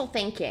Wishful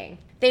Thinking,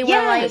 they were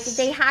like,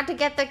 they had to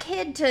get the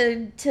kid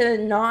to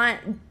not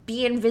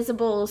be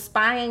invisible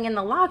spying in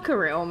the locker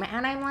room,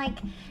 and I'm like,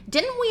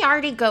 didn't we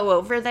already go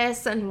over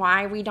this and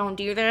why we don't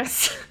do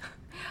this?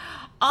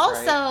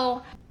 Also,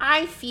 right.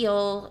 I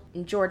feel,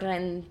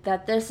 Jordan,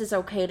 that this is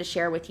okay to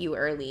share with you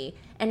early.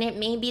 And it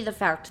may be the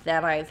fact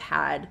that I've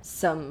had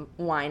some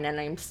wine and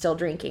I'm still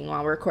drinking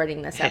while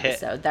recording this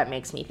episode that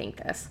makes me think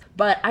this.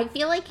 But I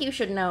feel like you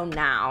should know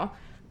now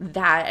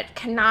that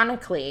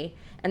canonically,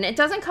 and it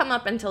doesn't come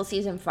up until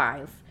season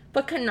 5,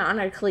 but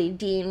canonically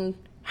Dean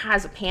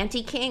has a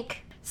panty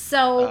kink.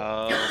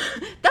 So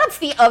that's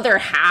the other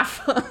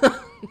half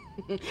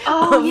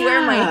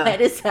where my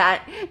head is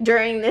at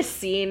during this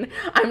scene.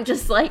 I'm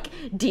just like,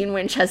 Dean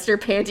Winchester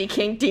panty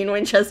kink, Dean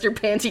Winchester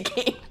panty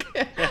kink.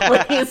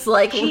 When he's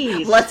like,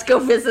 let's go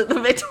visit the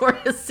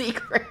Victoria's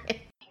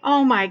Secret.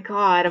 Oh my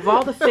god, of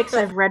all the fics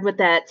I've read with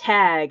that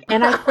tag,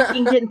 and I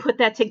fucking didn't put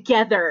that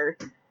together.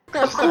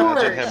 Of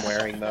course. Imagine him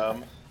wearing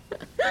them.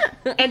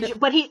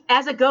 But he,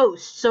 as a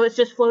ghost, so it's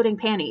just floating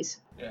panties.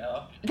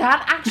 Yeah.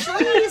 That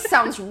actually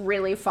sounds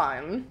really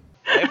fun.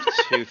 I have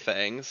 2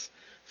 things.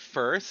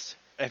 First,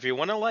 if you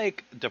want to,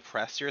 like,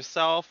 depress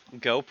yourself,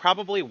 go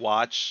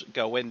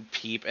and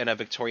peep in a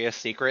Victoria's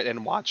Secret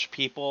and watch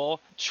people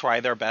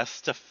try their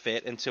best to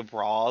fit into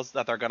bras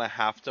that they're going to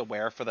have to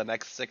wear for the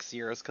next 6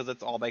 years because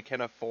it's all they can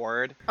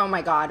afford. Oh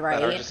my god, right?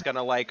 That are just going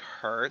to, like,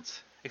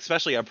 hurt.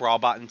 Especially a bra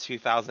bought in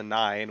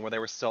 2009 where they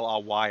were still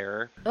all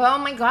wire. Oh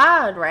my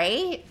god,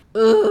 right?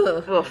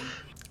 Ugh.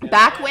 Oof.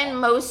 Back when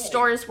most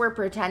stores were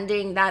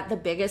pretending that the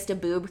biggest a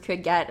boob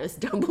could get is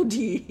double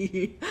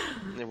D.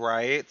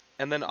 Right?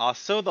 And then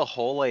also the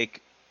whole,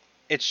 like,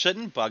 it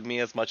shouldn't bug me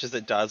as much as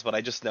it does, but I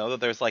just know that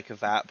there's, like,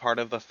 that part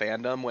of the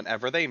fandom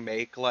whenever they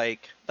make,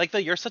 like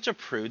the "you're such a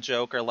prude"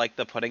 joke or, like,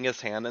 the putting his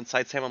hand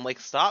inside Sam. I'm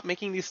like, stop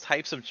making these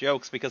types of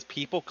jokes because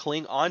people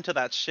cling on to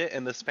that shit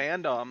in this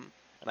fandom.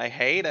 And I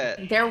hate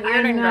it. They're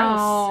weird and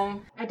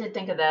gross. I did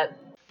think of that.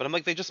 But I'm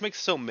like, they just make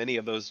so many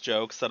of those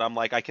jokes that I'm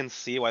like, I can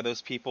see why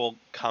those people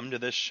come to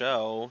this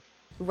show.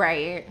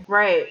 Right.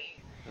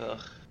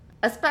 Ugh.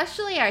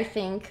 Especially, I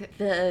think,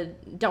 the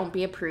don't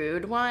be a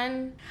prude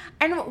one.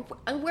 And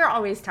we're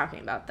always talking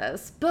about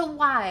this. But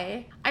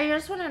why? I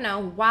just want to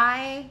know,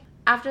 why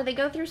after they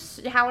go through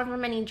however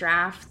many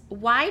drafts,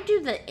 why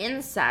do the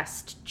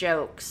incest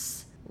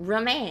jokes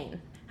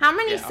remain? How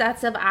many Yeah.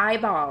 sets of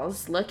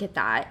eyeballs look at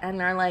that and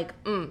they're like,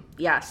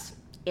 yes,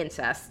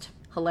 incest.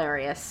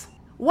 Hilarious.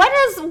 What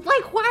is,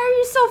 like, why are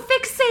you so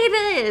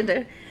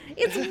fixated?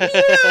 It's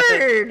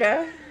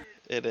weird.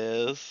 It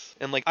is.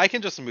 And, like, I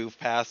can just move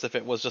past if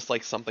it was just,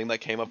 like, something that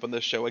came up in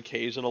the show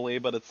occasionally,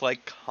 but it's,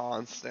 like,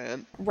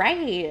 constant.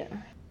 Right.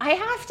 I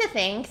have to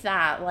think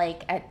that,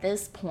 like, at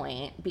this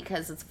point,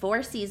 because it's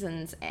 4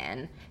 seasons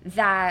in,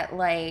 that,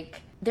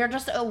 like, they're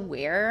just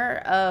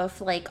aware of,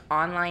 like,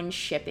 online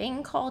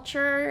shipping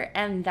culture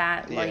and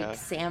that, Yeah. like,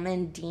 Sam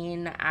and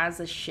Dean as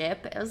a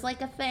ship is,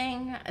 like, a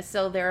thing.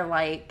 So they're,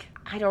 like,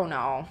 I don't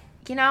know.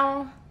 You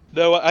know?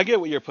 No, I get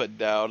what you're putting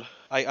down.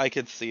 I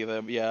could see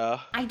them,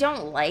 yeah. I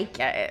don't like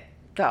it,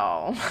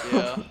 though.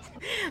 Yeah.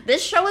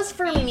 This show is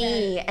for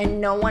me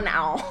and no one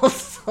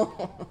else.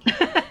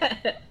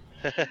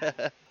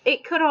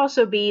 It could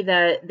also be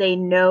that they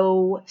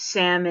know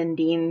Sam and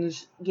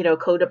Dean's,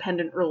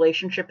 codependent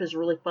relationship is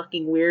really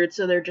fucking weird,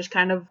 so they're just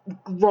kind of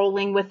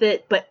rolling with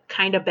it, but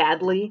kind of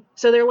badly.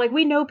 So they're like,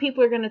 we know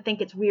people are going to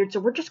think it's weird, so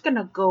we're just going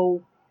to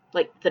go,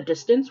 like, the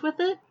distance with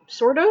it,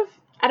 sort of?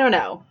 I don't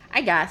know. I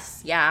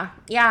guess, yeah.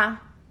 Yeah.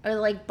 Or,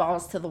 like,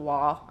 balls to the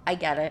wall. I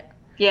get it.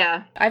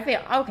 Yeah. I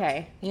feel,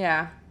 okay,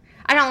 yeah.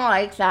 I don't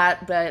like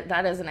that, but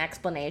that is an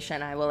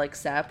explanation I will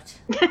accept.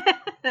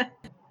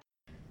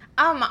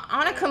 On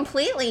a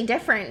completely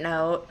different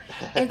note,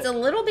 it's a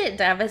little bit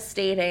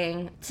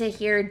devastating to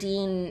hear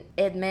Dean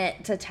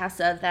admit to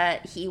Tessa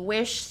that he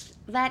wished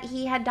that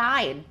he had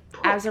died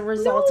as a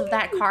result of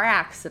that car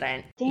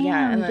accident.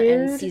 Damn,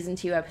 in dude. season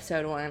 2,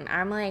 episode 1.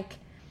 I'm like,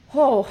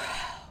 oh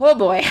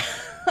boy.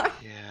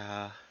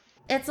 Yeah.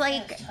 It's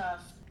like,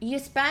 you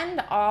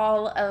spend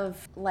all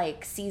of,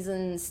 like,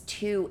 seasons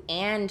 2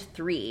 and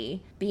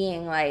 3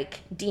 being like,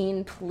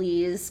 Dean,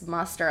 please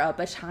muster up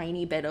a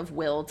tiny bit of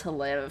will to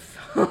live.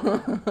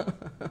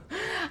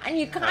 And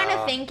you kind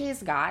of think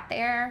he's got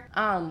there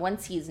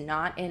once he's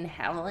not in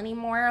hell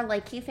anymore.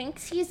 Like, he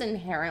thinks he's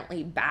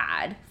inherently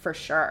bad, for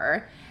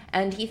sure.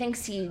 And he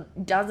thinks he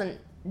doesn't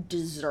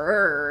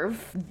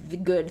deserve the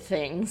good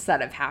things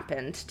that have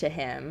happened to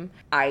him,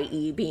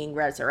 i.e. being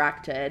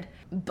resurrected.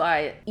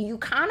 But you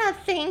kind of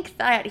think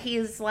that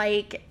he's,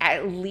 like,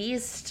 at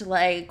least,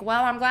 like,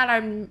 well, I'm glad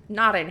I'm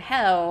not in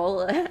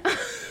hell.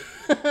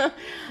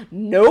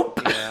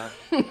 Nope. Yeah.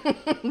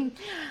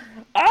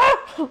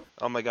 Ah!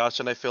 Oh my gosh,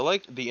 and I feel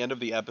like the end of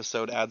the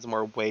episode adds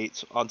more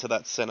weight onto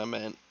that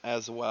sentiment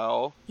as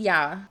well.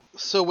 Yeah.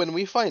 So when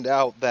we find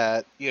out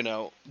that,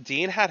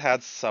 Dean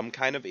had some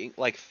kind of,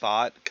 like,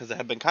 thought, because it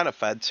had been kind of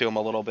fed to him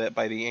a little bit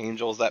by the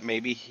angels, that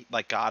maybe,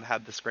 like, God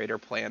had this greater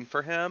plan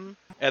for him.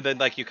 And then,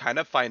 like, you kind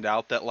of find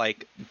out that,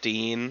 like,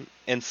 Dean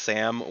and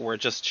Sam were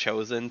just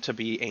chosen to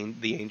be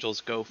the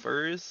angels'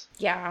 gophers.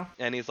 Yeah.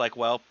 And he's like,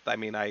 well, I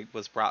mean, I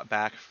was brought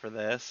back for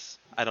this.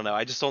 I don't know.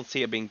 I just don't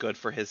see it being good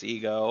for his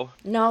ego.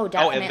 No,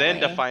 definitely. Oh, and then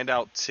to find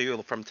out,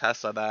 too, from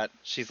Tessa that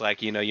she's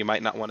like, you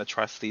might not want to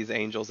trust these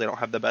angels. They don't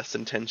have the best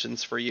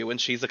intentions for you. And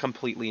she's a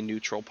completely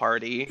neutral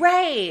party.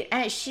 Right.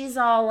 And she's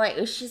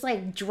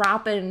like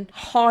dropping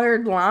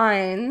hard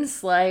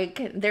lines.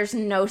 Like, there's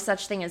no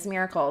such thing as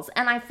miracles.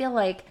 And I feel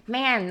like,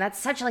 man, that's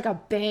such like a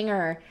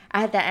banger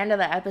at the end of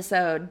the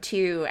episode,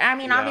 too. I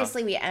mean, Yeah.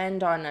 obviously we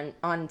end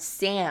on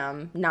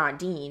Sam, not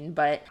Dean,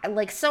 but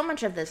like so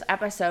much of this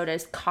episode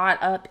is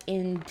caught up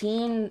in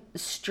Dean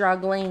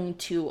struggling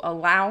to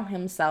allow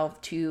himself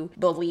to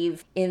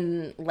believe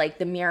in, like,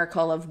 the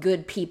miracle of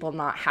good people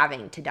not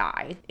having to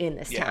die in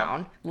this Yeah.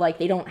 town. Like,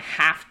 they don't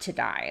have to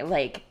die.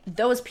 Like,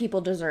 those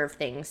people deserve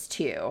things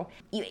too,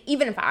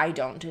 even if I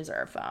don't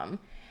deserve them.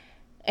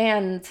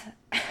 And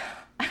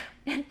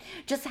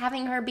just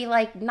having her be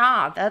like,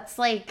 nah, that's,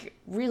 like,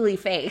 really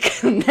fake.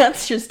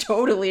 That's just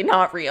totally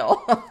not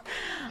real.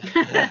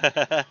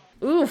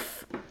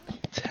 Oof.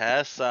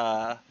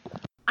 Tessa.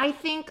 I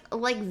think,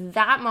 like,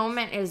 that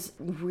moment is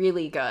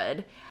really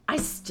good. I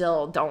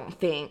still don't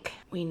think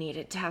we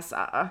needed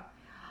Tessa.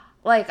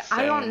 Like,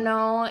 I don't Same.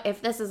 know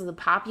if this is the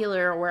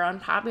popular or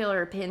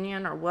unpopular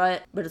opinion or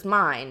what, but it's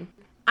mine.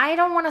 I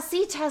don't want to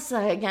see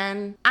Tessa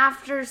again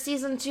after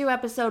season 2,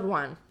 episode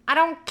 1. I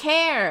don't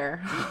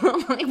care.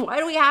 Like, why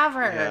do we have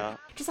her? Yeah.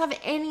 Just have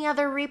any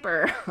other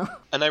Reaper.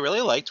 And I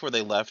really liked where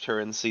they left her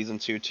in season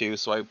 2, too.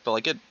 So I feel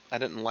like I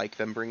didn't like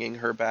them bringing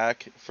her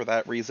back for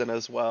that reason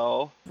as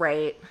well.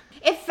 Right.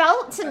 It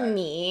felt to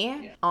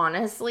me,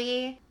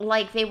 honestly,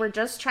 like they were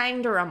just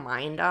trying to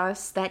remind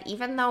us that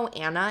even though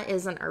Anna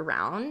isn't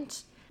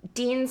around,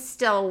 Dean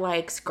still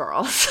likes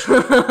girls.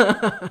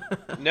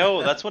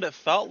 No, that's what it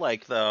felt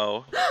like,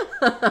 though.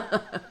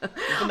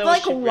 Even though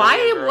Like, she really why?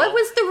 a girl. What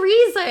was the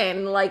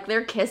reason? Like,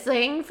 they're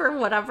kissing for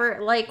whatever.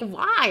 Like,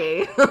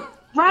 why?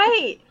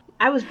 Right.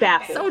 I was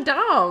baffled. So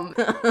dumb.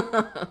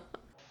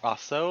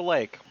 Also,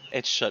 like,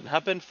 it shouldn't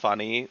have been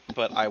funny,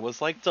 but I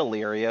was, like,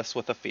 delirious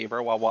with a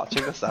fever while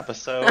watching this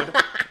episode,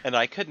 and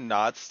I could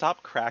not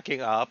stop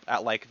cracking up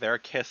at, like, their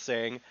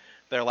kissing,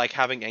 they're, like,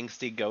 having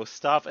angsty ghost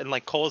stuff, and,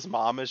 like, Cole's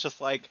mom is just,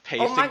 like,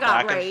 pacing Oh my God,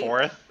 back right. and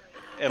forth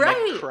and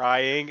Right. like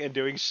crying and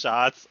doing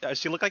shots.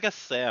 She looked like a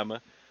sim.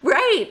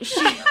 Right.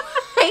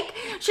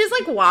 She's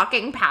like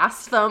walking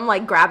past them,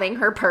 like grabbing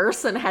her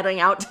purse and heading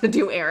out to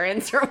do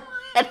errands or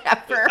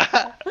whatever.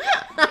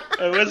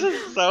 It was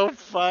just so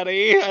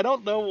funny. I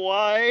don't know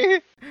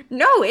why.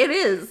 No, it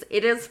is.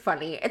 It is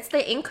funny. It's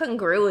the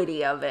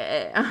incongruity of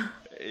it.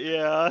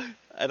 Yeah.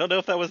 I don't know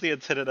if that was the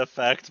intended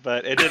effect,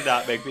 but it did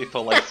not make me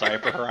feel like sorry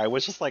for her. I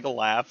was just like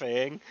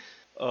laughing.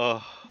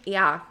 Ugh.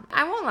 Yeah,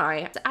 I won't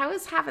lie. I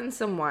was having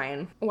some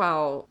wine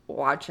while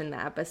watching the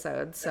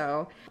episode,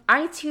 so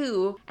I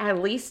too at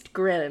least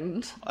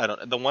grinned.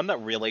 The one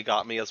that really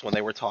got me is when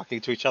they were talking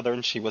to each other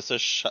and she was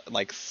just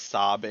like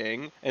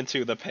sobbing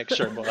into the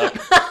picture book.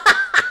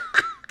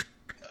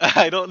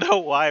 I don't know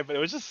why, but it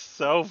was just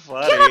so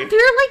funny. Yeah, they're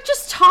like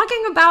just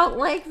talking about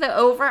like the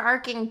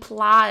overarching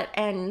plot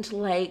and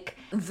like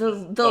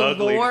the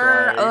Ugly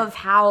lore crying. of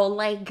how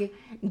like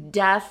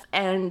death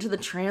and the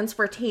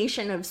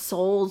transportation of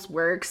souls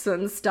works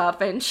and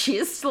stuff, and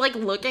she's like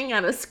looking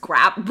at a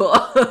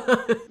scrapbook.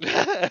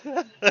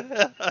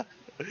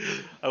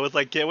 I was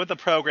like, get with the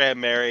program,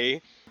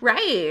 Mary.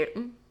 Right.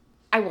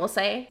 I will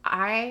say,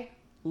 I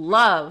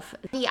love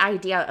the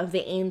idea of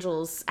the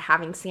angels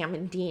having Sam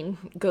and Dean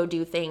go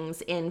do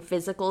things in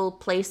physical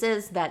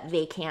places that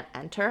they can't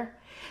enter.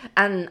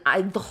 And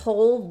the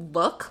whole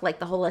look, like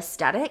the whole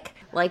aesthetic,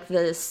 like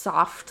the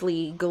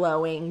softly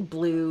glowing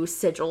blue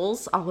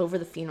sigils all over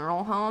the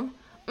funeral home.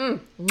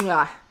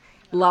 Mwah.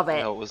 Love it.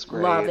 No, it was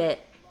great. Love it.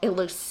 It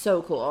looks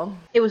so cool.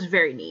 It was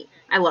very neat.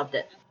 I loved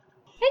it.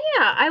 And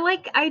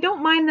yeah, I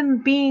don't mind them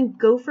being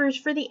gophers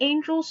for the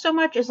angels so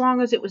much as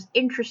long as it was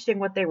interesting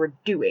what they were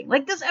doing.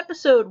 Like, this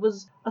episode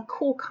was a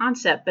cool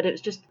concept, but it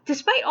was just,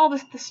 despite all the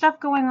stuff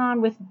going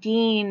on with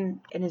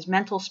Dean and his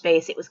mental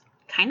space, it was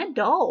kind of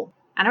dull.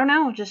 I don't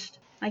know, just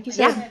like you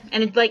said. Yeah.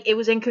 And it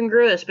was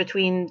incongruous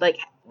between, like,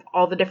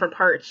 all the different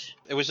parts.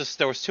 It was just,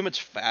 there was too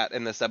much fat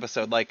in this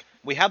episode. Like,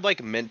 we had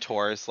like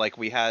mentors, like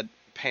we had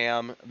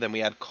Pam, then we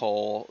had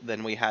Cole,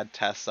 then we had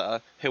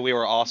Tessa, who we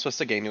were all supposed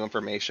to gain new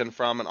information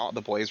from, and all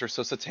the boys were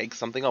supposed to take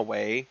something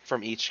away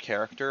from each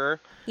character.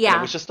 Yeah. And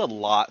it was just a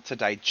lot to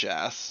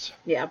digest.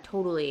 Yeah.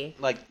 Totally.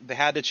 Like, they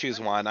had to choose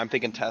one. I'm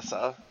thinking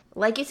Tessa.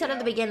 Like you said at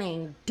the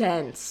beginning,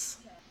 dense.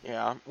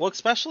 Yeah. Well,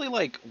 especially,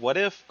 like, what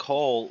if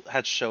Cole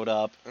had showed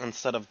up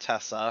instead of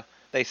Tessa?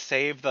 They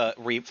saved the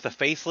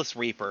Faceless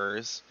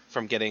Reapers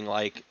from getting,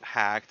 like,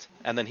 hacked,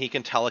 and then he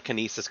can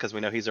telekinesis because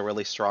we know he's a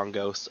really strong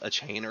ghost, a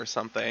chain or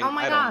something. Oh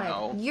my I god.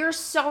 don't know. You're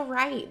so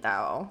right,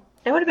 though.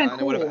 That would have been And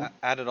it cool. would have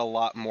added a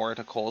lot more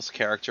to Cole's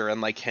character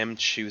and, like, him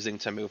choosing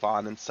to move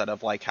on instead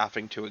of, like,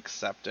 having to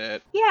accept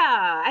it.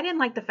 Yeah, I didn't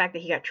like the fact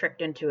that he got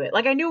tricked into it.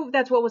 Like, I knew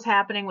that's what was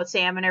happening with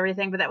Sam and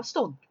everything, but that was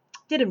still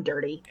did him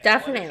dirty.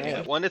 Definitely.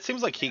 Yeah. Well, and it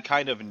seems like he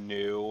kind of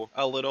knew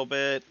a little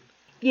bit.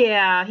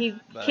 Yeah,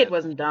 But- kid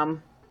wasn't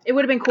dumb. It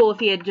would have been cool if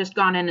he had just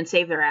gone in and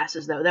saved their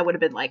asses, though. That would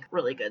have been, like,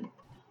 really good.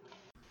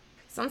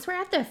 Since we're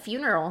at the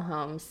funeral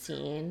home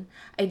scene,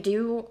 I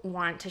do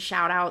want to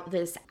shout out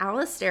this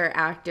Alistair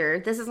actor.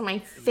 This is my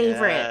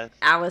favorite Yes.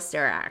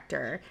 Alistair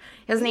actor.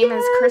 His name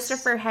is Yes.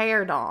 Christopher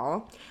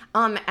Heyerdahl.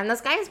 And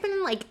this guy has been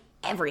in like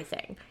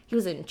everything. He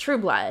was in True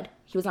Blood.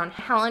 He was on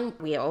Hell on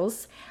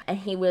Wheels. And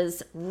he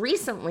was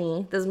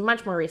recently, this is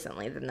much more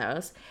recently than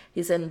those,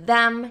 he's in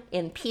Them,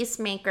 in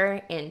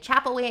Peacemaker, in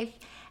Chapel Wave.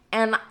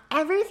 And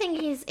everything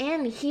he's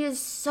in, he is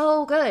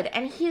so good.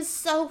 And he's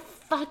so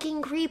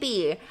fucking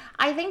creepy.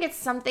 I think it's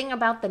something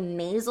about the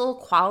nasal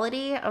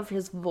quality of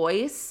his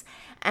voice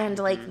and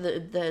like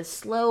the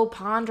slow,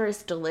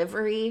 ponderous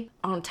delivery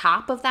on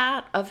top of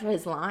that of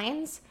his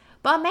lines.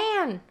 But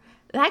man,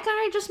 that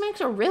guy just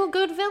makes a real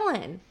good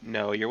villain.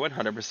 No, you're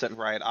 100%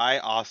 right. I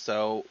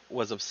also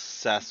was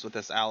obsessed with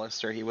this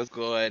Alistair. He was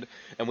good.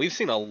 And we've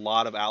seen a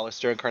lot of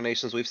Alistair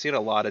incarnations. We've seen a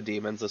lot of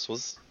demons. This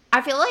was,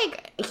 I feel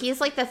like he's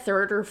like the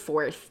third or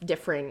fourth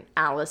different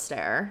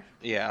Alistair.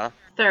 yeah.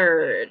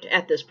 Third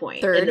at this point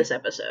in Third? this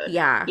episode.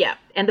 Yeah. Yeah,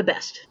 and the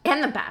best.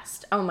 And the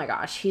best. Oh my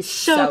gosh, he's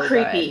So, so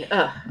creepy. good.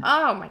 Ugh.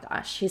 Oh my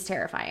gosh, he's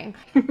terrifying.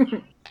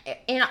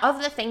 And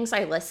of the things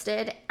I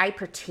listed, I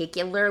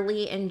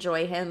particularly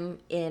enjoy him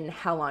in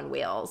Hell on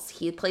Wheels.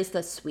 He plays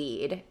the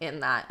Swede in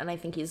that, and I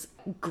think he's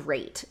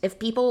great. If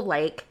people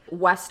like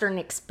Western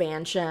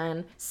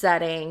expansion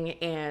setting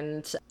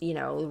and, you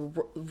know,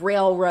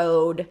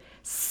 railroad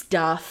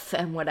stuff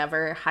and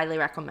whatever, highly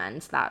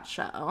recommend that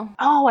show.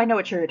 Oh, I know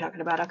what show you're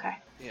talking about. Okay.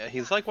 Yeah,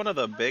 he's like one of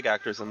the big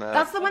actors in that.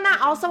 That's the one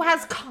that also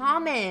has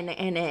Common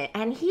in it,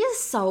 and he is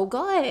so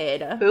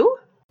good. Who?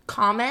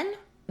 Common,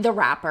 the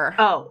rapper.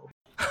 Oh.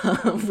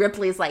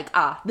 Ripley's like,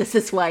 this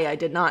is why I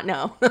did not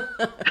know.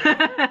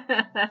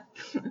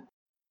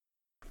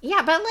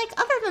 Yeah, but like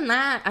other than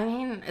that, I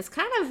mean, it's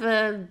kind of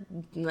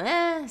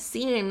a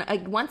scene.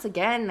 Once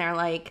again, they're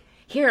like,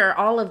 here are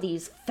all of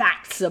these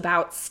facts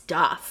about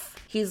stuff.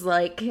 He's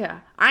like,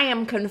 yeah, I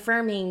am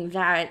confirming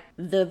that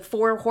the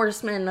 4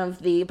 horsemen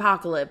of the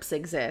apocalypse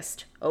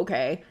exist.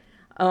 Okay.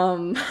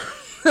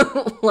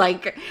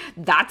 Like,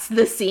 that's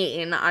the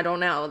scene. I don't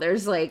know.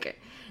 There's like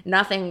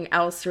nothing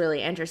else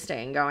really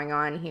interesting going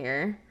on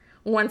here.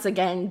 once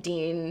again,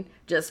 Dean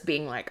just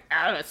being like,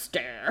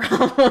 Alistair.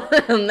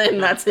 And then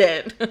that's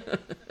it.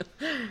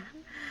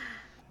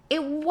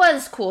 It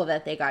was cool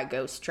that they got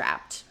ghost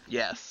trapped.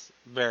 Yes,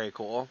 very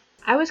cool.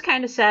 I was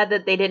kind of sad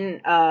that they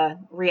didn't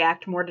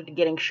react more to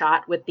getting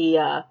shot with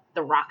the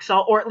rock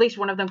salt, or at least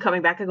one of them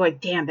coming back and going,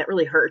 damn, that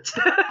really hurts.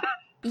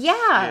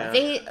 Yeah,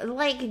 they,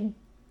 like,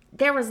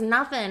 there was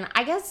nothing.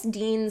 I guess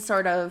Dean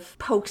sort of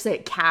pokes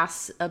at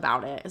Cass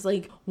about it. It's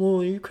like,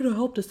 well, you could have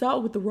helped us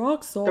out with the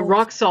rock salt. The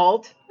rock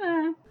salt.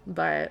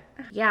 But,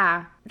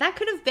 yeah, that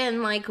could have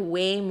been, like,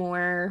 way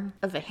more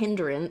of a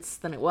hindrance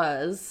than it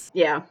was.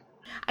 Yeah.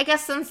 I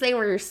guess since they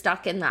were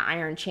stuck in the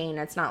iron chain,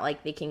 it's not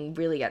like they can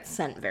really get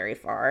sent very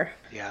far.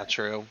 Yeah,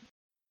 true.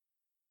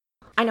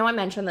 I know I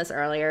mentioned this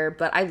earlier,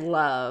 but I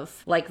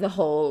love, like, the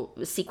whole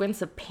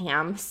sequence of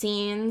Pam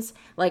scenes,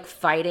 like,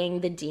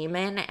 fighting the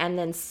demon and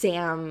then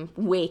Sam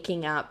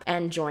waking up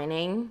and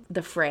joining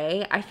the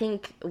fray. I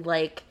think,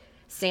 like,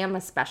 Sam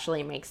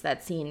especially makes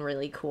that scene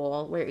really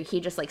cool, where he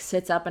just, like,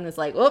 sits up and is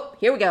like, oh,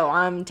 here we go,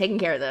 I'm taking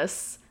care of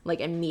this, like,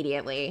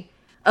 immediately.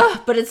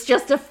 Ugh, but it's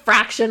just a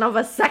fraction of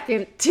a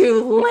second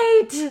too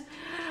late.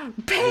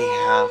 Pam!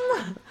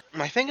 Yeah.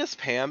 My thing is,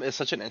 Pam is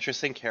such an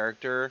interesting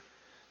character.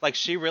 Like,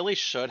 she really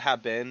should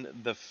have been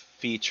the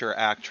feature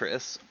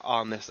actress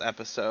on this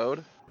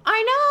episode.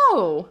 I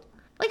know!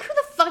 Like, who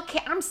the fuck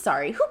I'm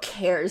sorry, who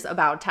cares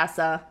about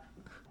Tessa?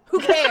 Who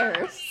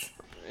cares?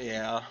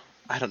 Yeah.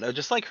 I don't know,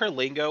 just like her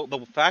lingo,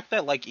 the fact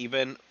that, like,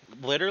 even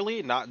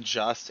literally not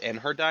just in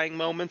her dying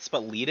moments,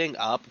 but leading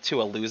up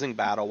to a losing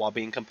battle while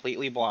being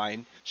completely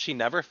blind, she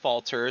never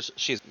falters.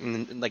 She's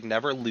like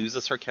never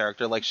loses her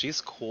character. Like,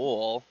 she's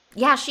cool.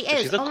 Yeah, she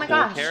is. She's a oh my cool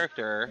gosh.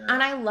 character.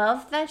 And I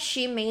love that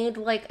she made,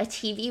 like, a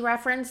TV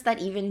reference that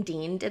even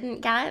Dean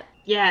didn't get.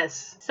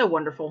 Yes. So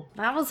wonderful.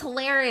 That was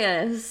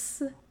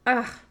hilarious.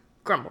 Ugh.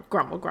 Grumble,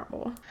 grumble,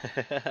 grumble.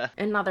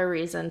 Another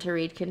reason to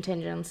read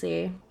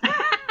Contingency.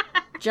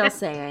 Just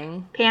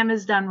saying. Pam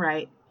is done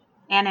right.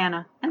 And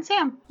Anna. And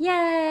Sam.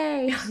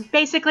 Yay!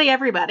 Basically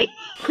everybody.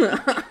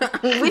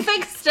 We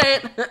fixed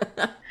it!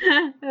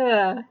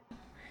 Uh,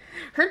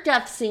 Her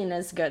death scene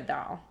is good,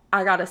 though.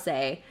 I gotta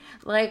say.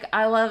 Like,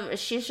 I love...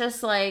 She's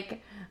just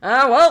like...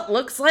 Oh, well,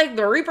 looks like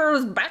the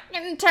Reaper's back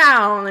in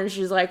town. And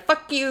she's like,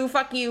 fuck you,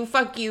 fuck you,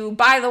 fuck you.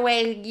 By the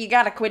way, you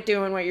gotta quit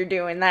doing what you're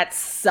doing. That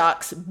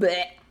sucks.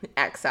 Blech.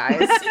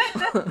 X-eyes.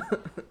 I'm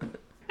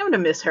gonna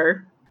miss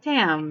her.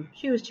 Damn.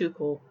 She was too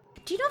cool.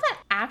 Do you know that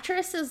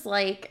actress is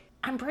like...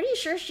 I'm pretty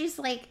sure she's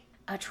like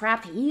a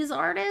trapeze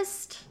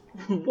artist.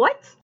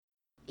 What?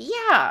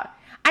 Yeah.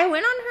 I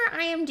went on her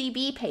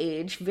IMDb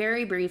page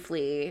very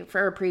briefly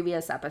for a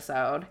previous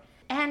episode.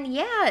 And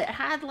yeah, it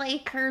had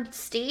like her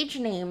stage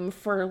name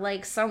for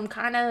like some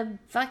kind of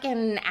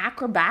fucking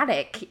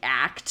acrobatic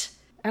act.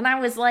 And I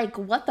was like,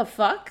 what the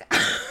fuck?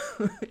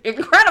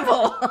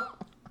 Incredible.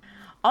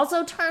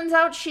 Also, turns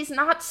out she's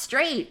not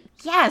straight.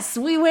 Yes,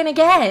 we win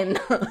again.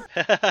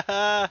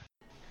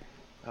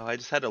 Oh, I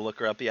just had to look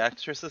her up. The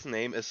actress's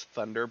name is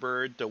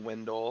Thunderbird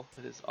DeWindle.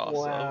 It is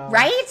awesome. Wow.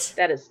 Right?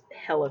 That is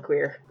hella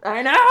queer.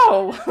 I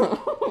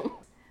know!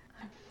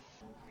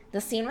 The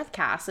scene with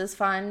Cass is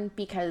fun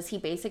because he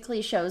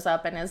basically shows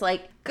up and is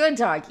like, good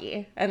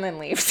doggy, and then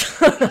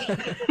leaves.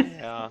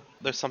 Yeah.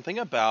 There's something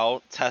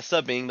about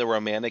Tessa being the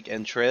romantic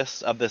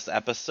interest of this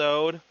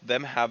episode,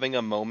 them having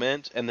a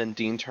moment, and then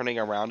Dean turning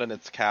around and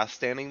it's Cass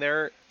standing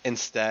there.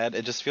 Instead,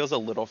 it just feels a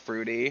little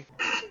fruity.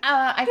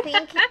 I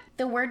think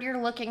the word you're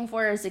looking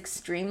for is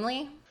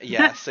extremely.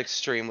 Yes,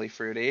 extremely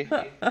fruity.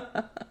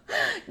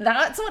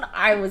 That's what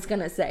I was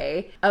gonna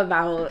say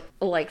about,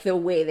 like, the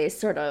way they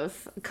sort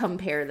of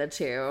compare the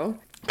two.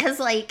 Because,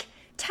 like,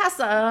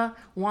 Tessa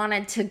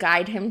wanted to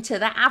guide him to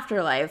the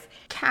afterlife.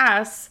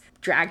 Cass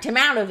dragged him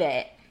out of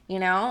it. You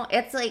know,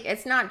 it's like,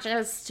 it's not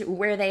just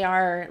where they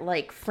are,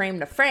 like, frame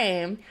to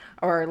frame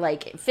or,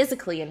 like,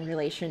 physically in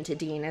relation to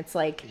Dean. It's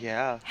like,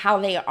 Yeah. how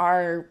they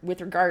are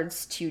with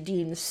regards to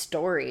Dean's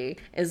story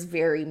is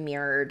very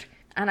mirrored.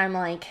 And I'm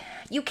like,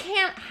 you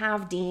can't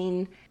have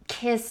Dean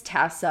kiss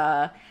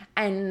Tessa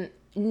and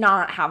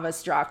not have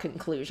us draw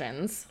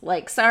conclusions.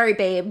 Like, sorry,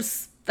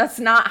 babes, that's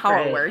not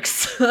how it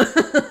works.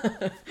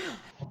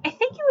 I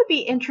think it would be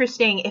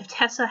interesting if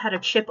Tessa had a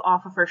chip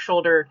off of her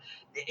shoulder.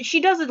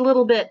 She does it a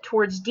little bit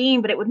towards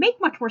Dean, but it would make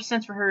much more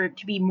sense for her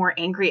to be more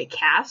angry at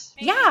Cass.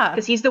 Yeah.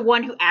 Because he's the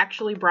one who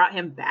actually brought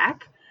him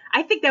back.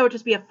 I think that would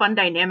just be a fun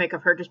dynamic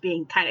of her just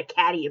being kind of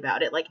catty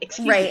about it. Like,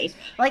 excuse me.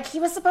 Like, he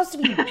was supposed to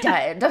be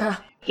dead.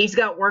 He's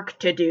got work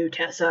to do,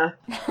 Tessa.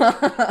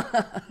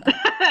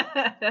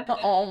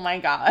 Oh my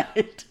god.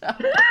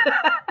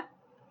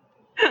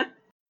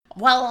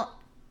 Well,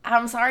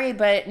 I'm sorry,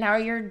 but now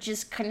you're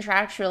just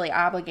contractually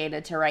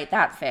obligated to write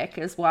that fic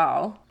as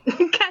well.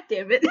 God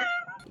damn it.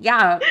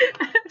 Yeah.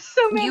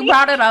 So many. You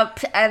brought it up,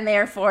 and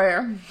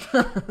therefore,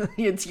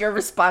 it's your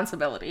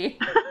responsibility.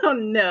 Oh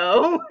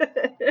no.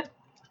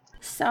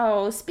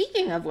 So,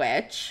 speaking of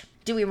which,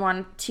 do we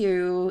want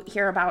to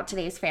hear about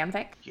today's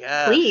fanfic?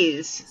 Yeah.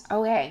 Please.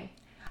 Okay.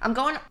 I'm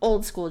going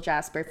old school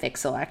Jasper fic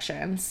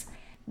selections.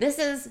 This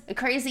is a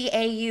crazy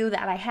AU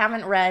that I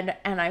haven't read,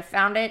 and I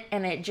found it,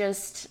 and it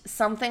just,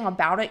 something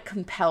about it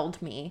compelled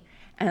me.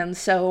 And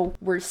so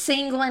we're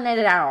singling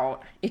it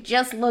out. It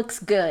just looks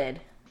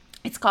good.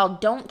 It's called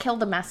Don't Kill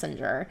the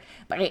Messenger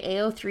by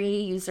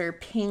AO3 user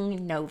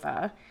Ping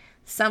Nova.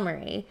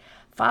 Summary.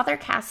 Father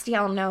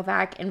Castiel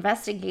Novak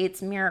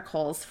investigates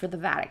miracles for the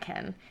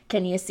Vatican.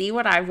 Can you see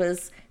what I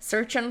was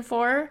searching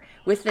for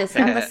with this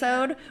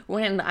episode?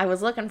 When I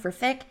was looking for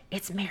fic,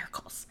 it's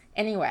miracles.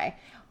 Anyway,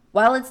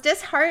 while it's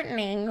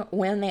disheartening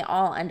when they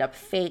all end up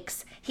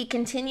fakes, he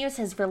continues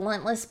his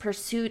relentless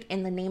pursuit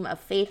in the name of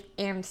faith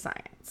and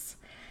science.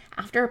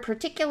 After a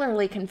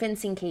particularly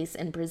convincing case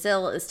in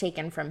Brazil is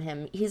taken from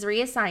him, he's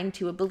reassigned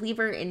to a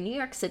believer in New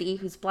York City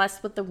who's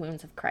blessed with the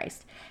wounds of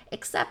Christ.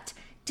 Except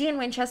Dean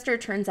Winchester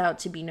turns out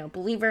to be no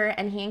believer,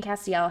 and he and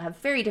Castiel have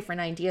very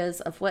different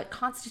ideas of what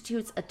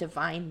constitutes a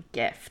divine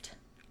gift.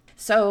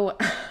 So,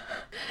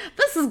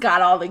 this has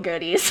got all the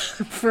goodies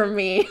for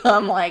me.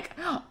 I'm like,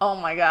 oh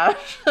my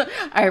gosh.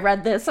 I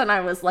read this and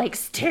I was like,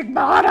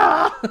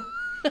 stigmata!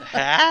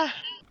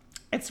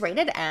 It's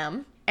rated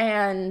M,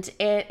 and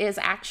it is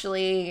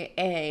actually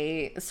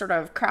a sort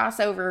of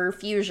crossover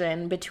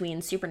fusion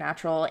between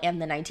Supernatural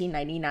and the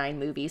 1999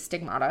 movie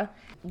Stigmata.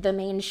 The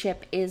main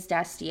ship is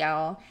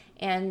Destiel,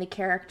 and the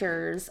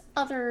characters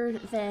other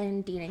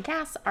than Dean and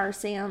Cass are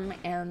Sam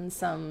and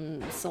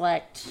some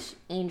select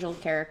angel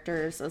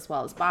characters as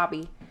well as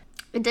Bobby.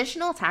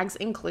 Additional tags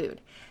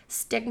include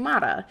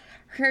Stigmata,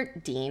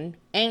 Hurt Dean,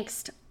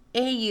 Angst,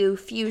 AU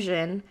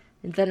Fusion,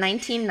 the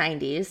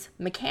 1990s,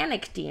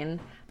 Mechanic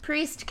Dean,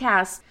 Priest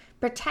Cass,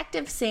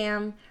 Protective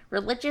Sam,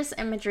 Religious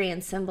Imagery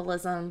and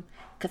Symbolism,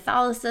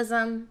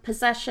 Catholicism,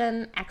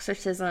 Possession,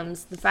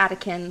 Exorcisms, the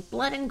Vatican,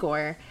 Blood and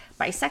Gore,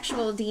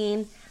 Bisexual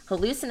Dean,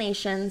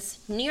 Hallucinations,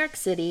 New York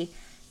City,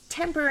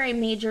 Temporary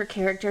Major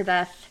Character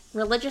Death,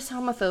 Religious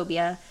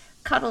Homophobia,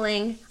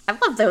 Cuddling. I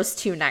love those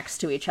two next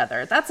to each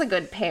other. That's a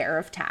good pair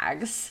of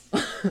tags.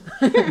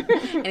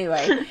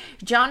 Anyway,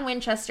 John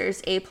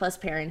Winchester's A+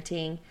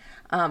 Parenting,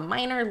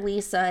 Minor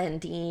Lisa and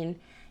Dean,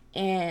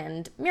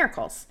 and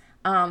Miracles.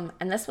 And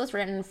this was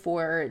written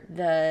for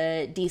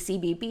the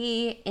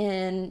DCBB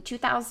in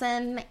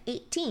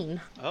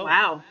 2018. Oh.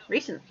 Wow,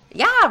 recent.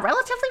 Yeah,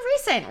 relatively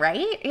recent,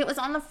 right? It was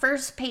on the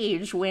first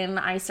page when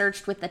I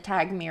searched with the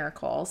tag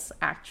Miracles,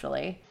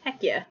 actually.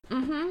 Heck yeah.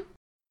 Mm-hmm.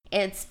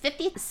 It's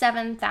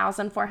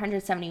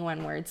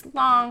 57,471 words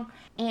long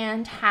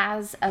and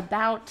has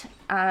about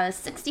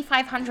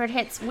 6,500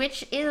 hits,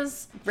 which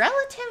is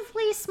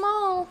relatively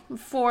small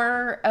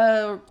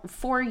for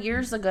 4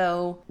 years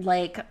ago,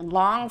 like,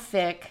 long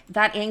fic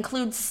that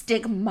includes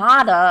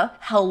Stigmata.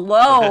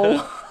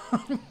 Hello.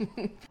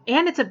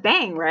 And it's a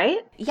bang, right?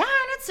 Yeah,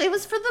 and it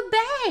was for the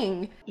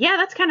bang. Yeah,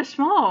 that's kind of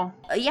small.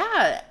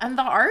 Yeah, and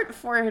the art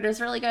for it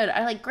is really good.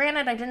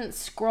 Granted, I didn't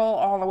scroll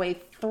all the way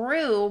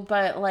through,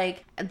 but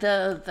like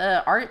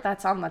the art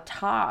that's on the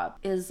top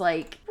is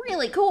like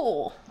really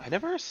cool. I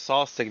never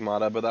saw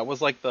Stigmata, but that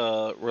was like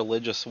the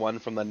religious one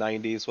from the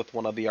 90s with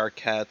one of the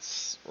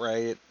Arquettes,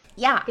 right?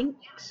 Yeah. I think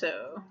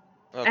so.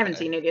 Okay. I haven't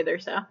seen it either,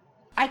 so.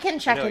 I can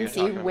check I know and what see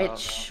you're talking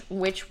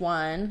which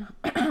one,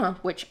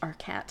 which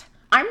Arquette.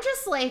 I'm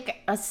just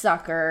like a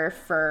sucker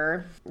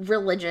for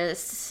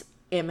religious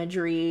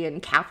imagery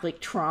and Catholic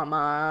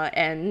trauma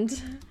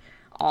and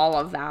all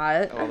of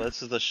that. Oh,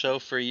 this is the show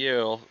for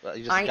you.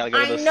 You just gotta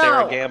go to the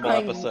Sarah Gamble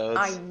episodes.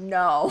 I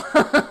know.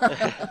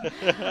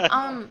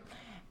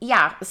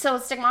 Yeah, so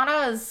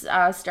Stigmata is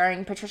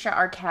starring Patricia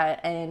Arquette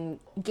and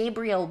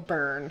Gabriel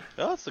Byrne.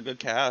 Oh, that's a good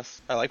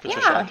cast. I like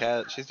Patricia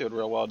Arquette. She's doing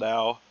real well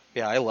now.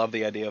 Yeah, I love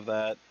the idea of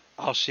that.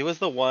 Oh, she was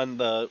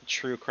the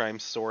true crime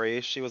story.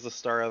 She was the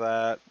star of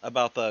that,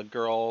 about the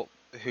girl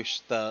who,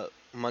 the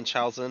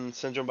Munchausen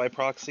syndrome by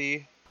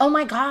proxy. Oh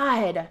my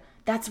god,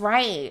 that's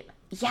right.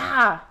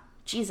 Yeah,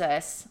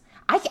 Jesus.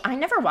 I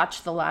never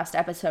watched the last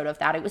episode of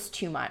that. It was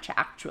too much,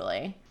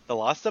 actually. The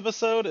last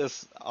episode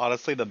is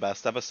honestly the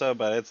best episode,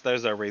 but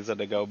there's no reason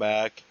to go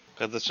back,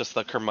 because it's just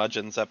the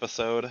curmudgeons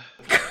episode.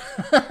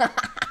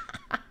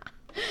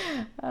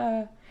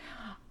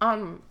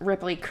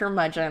 Ripley,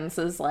 curmudgeons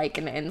is like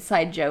an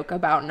inside joke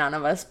about none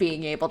of us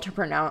being able to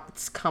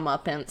pronounce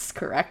comeuppance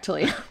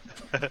correctly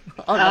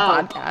on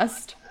the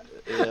podcast.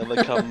 Yeah,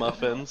 the cum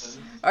muffins.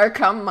 Or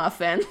cum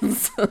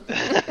muffins.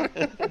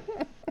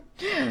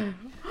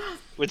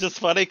 Which is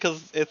funny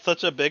because it's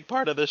such a big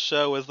part of this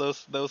show is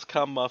those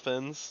cum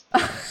muffins.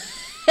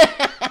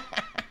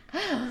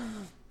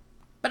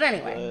 But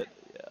anyway. But,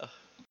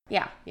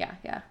 yeah.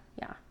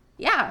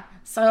 Yeah,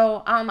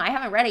 so I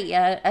haven't read it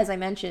yet, as I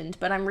mentioned,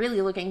 but I'm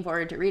really looking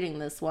forward to reading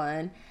this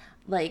one.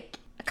 Like,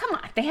 come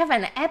on, they have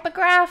an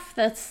epigraph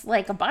that's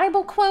like a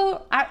Bible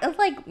quote,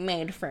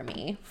 made for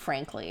me,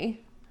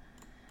 frankly.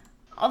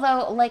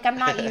 Although, like, I'm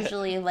not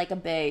usually like a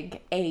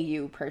big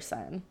AU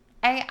person.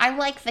 I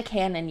like the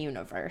canon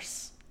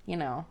universe, you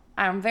know.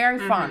 I'm very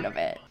fond of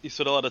it. You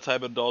spend a lot of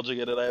time indulging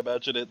in it. I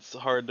imagine it's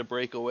hard to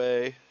break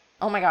away.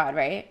 Oh my god,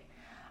 right?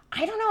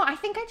 I don't know. I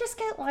think I just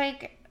get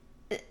like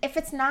if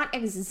it's not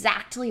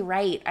exactly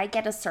right, I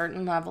get a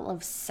certain level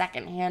of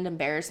secondhand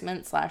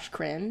embarrassment /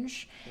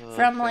 cringe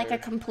from like a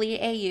complete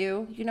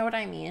AU. You know what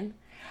I mean?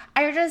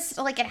 I just,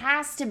 like, it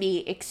has to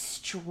be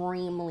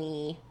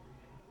extremely,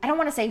 I don't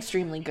want to say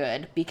extremely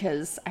good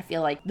because I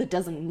feel like that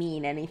doesn't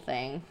mean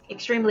anything.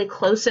 Extremely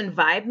close in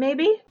vibe,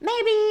 maybe?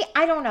 Maybe,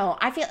 I don't know.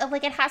 I feel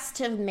like it has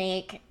to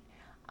make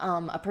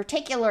a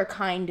particular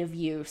kind of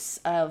use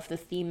of the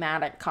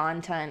thematic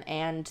content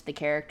and the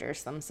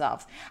characters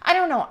themselves. I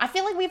don't know. I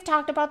feel like we've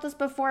talked about this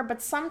before,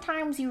 but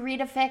sometimes you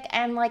read a fic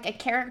and like a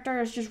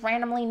character is just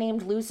randomly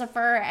named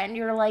Lucifer and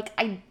you're like,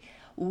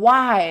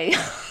 why?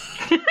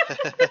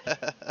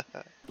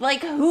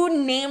 Like,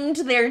 who named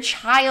their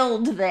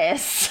child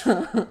this?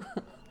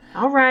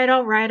 All right,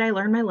 I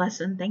learned my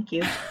lesson. Thank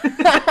you.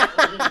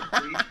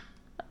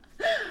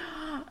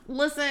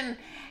 Listen,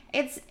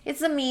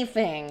 it's a me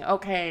thing,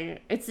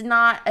 okay? It's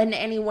not an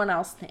anyone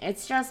else thing.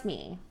 It's just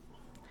me.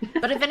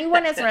 But if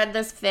anyone has read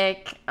this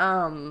fic,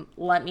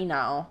 let me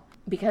know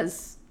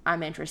because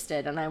I'm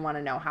interested and I want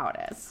to know how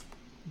it is.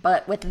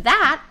 But with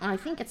that, I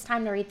think it's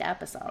time to read the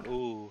episode.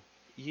 Ooh,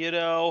 you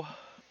know,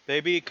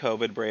 maybe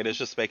COVID brain is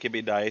just making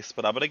me nice,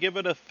 but I'm gonna give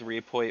it a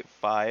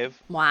 3.5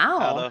 Wow.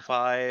 out of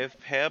 5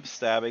 Pam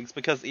stabbings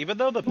because even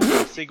though the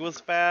pacing was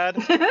bad,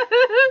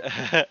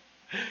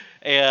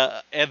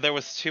 and there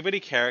was too many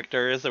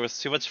characters, there was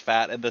too much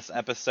fat in this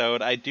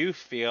episode, I do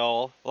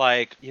feel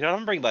like, you know, I'm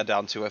gonna bring that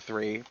down to a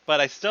 3, but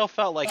I still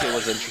felt like it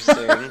was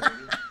interesting.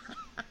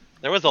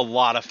 There was a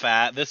lot of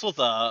fat. This was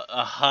a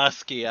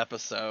husky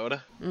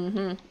episode.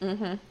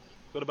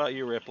 What about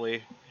you,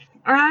 Ripley?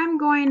 I'm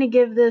going to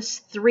give this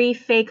 3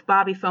 fake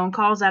Bobby phone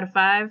calls out of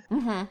 5.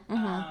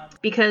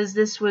 Because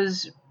this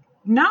was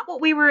not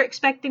what we were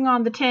expecting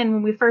on the tin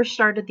when we first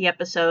started the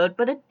episode,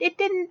 but it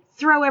didn't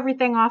throw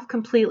everything off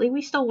completely.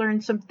 We still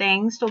learned some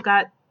things, still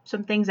got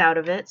some things out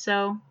of it,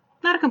 so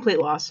not a complete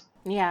loss.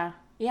 Yeah.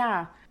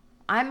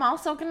 I'm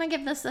also gonna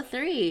give this a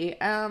 3.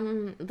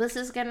 This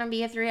is gonna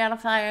be a 3 out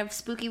of 5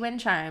 spooky wind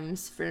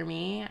chimes for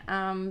me.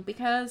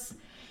 Because,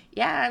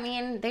 yeah, I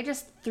mean, they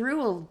just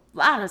threw a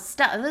lot of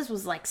stuff. This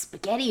was like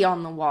spaghetti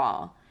on the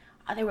wall.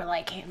 They were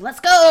like, hey, let's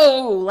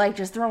go! Like,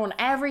 just throwing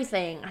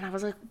everything. And I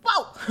was like,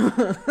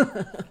 whoa!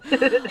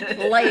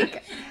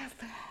 Like,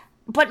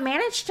 but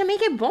managed to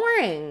make it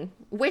boring,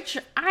 which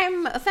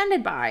I'm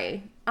offended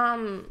by.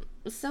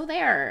 So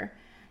there.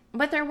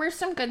 But there were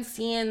some good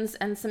scenes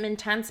and some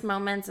intense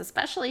moments,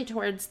 especially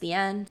towards the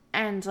end.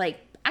 And, like,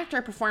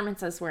 actor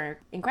performances were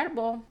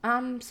incredible.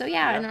 So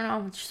yeah, I don't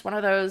know. It's just one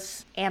of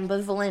those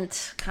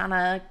ambivalent kind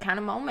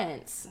of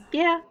moments.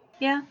 Yeah,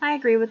 I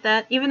agree with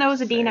that. Even though it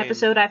was a Dean Same.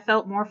 episode, I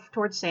felt more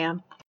towards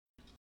Sam.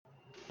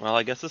 Well,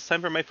 I guess it's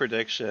time for my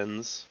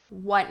predictions.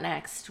 What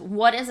next?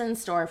 What is in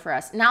store for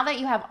us? Now that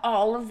you have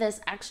all of this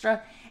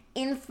extra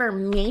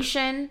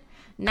information,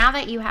 now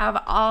that you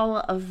have all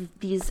of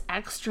these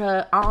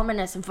extra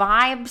ominous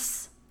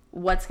vibes,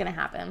 what's going to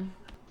happen?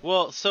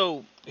 Well,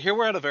 so here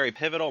we're at a very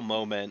pivotal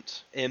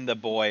moment in the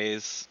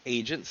boys'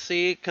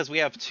 agency because we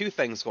have 2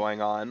 things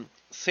going on.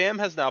 Sam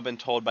has now been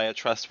told by a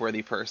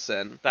trustworthy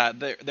person that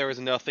there was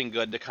nothing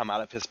good to come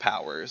out of his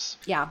powers.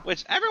 Yeah.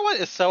 Which everyone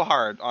is so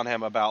hard on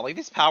him about. Like,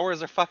 these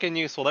powers are fucking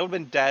useful. They would have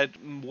been dead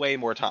way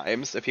more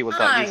times if he was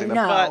not using them.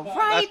 But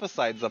right? that's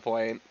besides the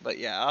point. But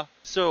yeah.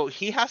 So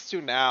he has to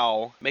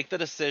now make the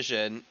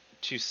decision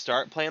to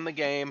start playing the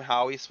game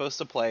how he's supposed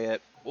to play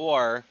it,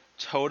 or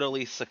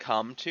totally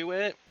succumb to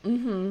it.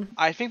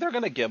 I think they're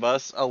gonna give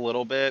us a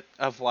little bit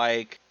of,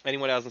 like,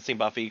 anyone who hasn't seen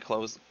Buffy,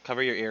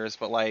 cover your ears,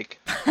 but like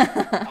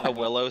a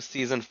Willow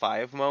season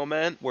 5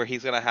 moment where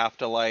he's gonna have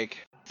to, like,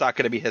 it's not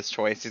gonna be his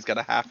choice. He's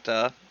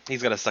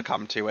gonna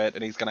succumb to it,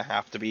 and he's gonna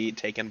have to be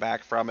taken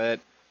back from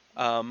it.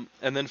 And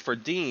then for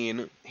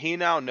Dean, he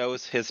now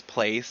knows his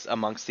place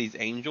amongst these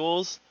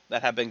angels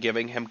that have been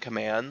giving him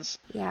commands.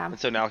 Yeah. And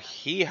so now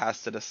he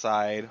has to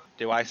decide,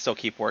 do I still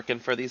keep working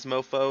for these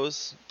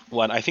mofos?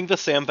 I think the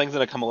Sam thing's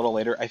going to come a little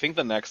later. I think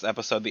the next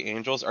episode, the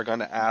angels are going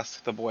to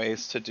ask the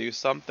boys to do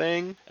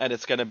something, and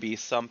it's going to be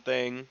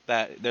something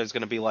that there's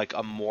going to be, like,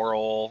 a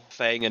moral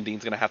thing, and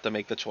Dean's going to have to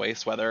make the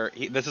choice whether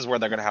this is where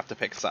they're going to have to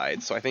pick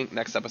sides. So I think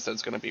next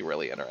episode's going to be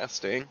really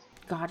interesting.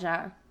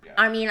 Gotcha.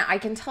 I mean, I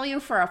can tell you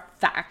for a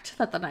fact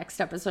that the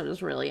next episode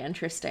is really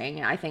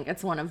interesting. I think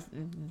it's one of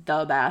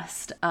the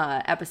best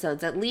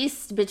episodes, at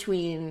least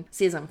between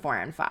season 4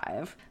 and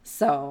 5.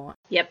 So.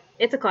 Yep,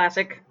 it's a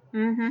classic.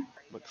 I'm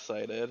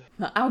excited.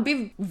 I would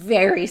be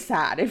very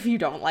sad if you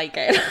don't like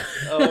it.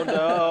 Oh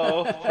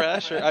no,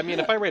 pressure. I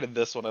mean, if I rated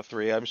this one a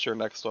 3, I'm sure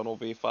next one will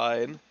be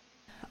fine.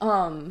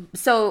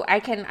 So I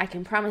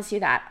can promise you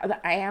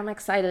that I am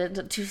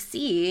excited to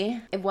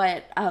see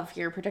what of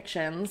your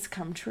predictions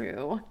come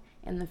true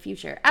in the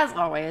future. As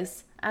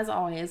always,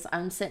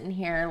 I'm sitting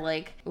here,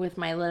 like, with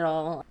my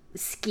little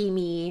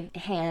schemy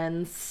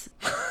hands.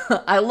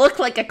 I look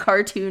like a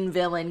cartoon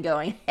villain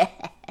going,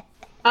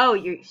 Oh,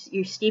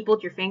 you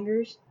steepled your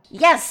fingers?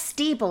 Yes,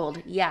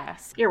 steepled.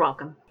 Yes. You're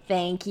welcome.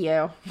 Thank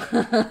you.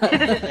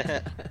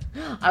 I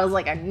was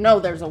like, I know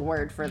there's a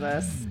word for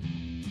this.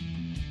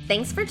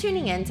 Thanks for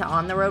tuning in to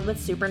On the Road with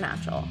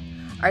Supernatural.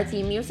 Our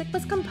theme music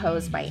was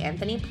composed by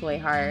Anthony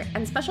Ployhart,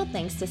 and special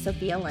thanks to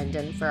Sophia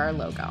Linden for our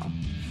logo.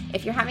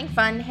 If you're having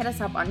fun, hit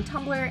us up on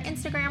Tumblr,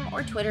 Instagram,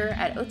 or Twitter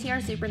at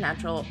OTR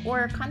Supernatural,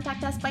 or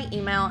contact us by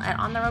email at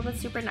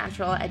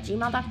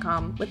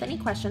ontheroadwithsupernatural@gmail.com with any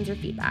questions or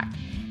feedback.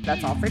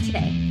 That's all for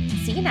today.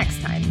 See you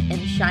next time in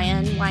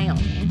Cheyenne,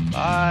 Wyoming.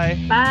 Bye.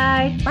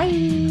 Bye.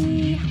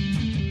 Bye!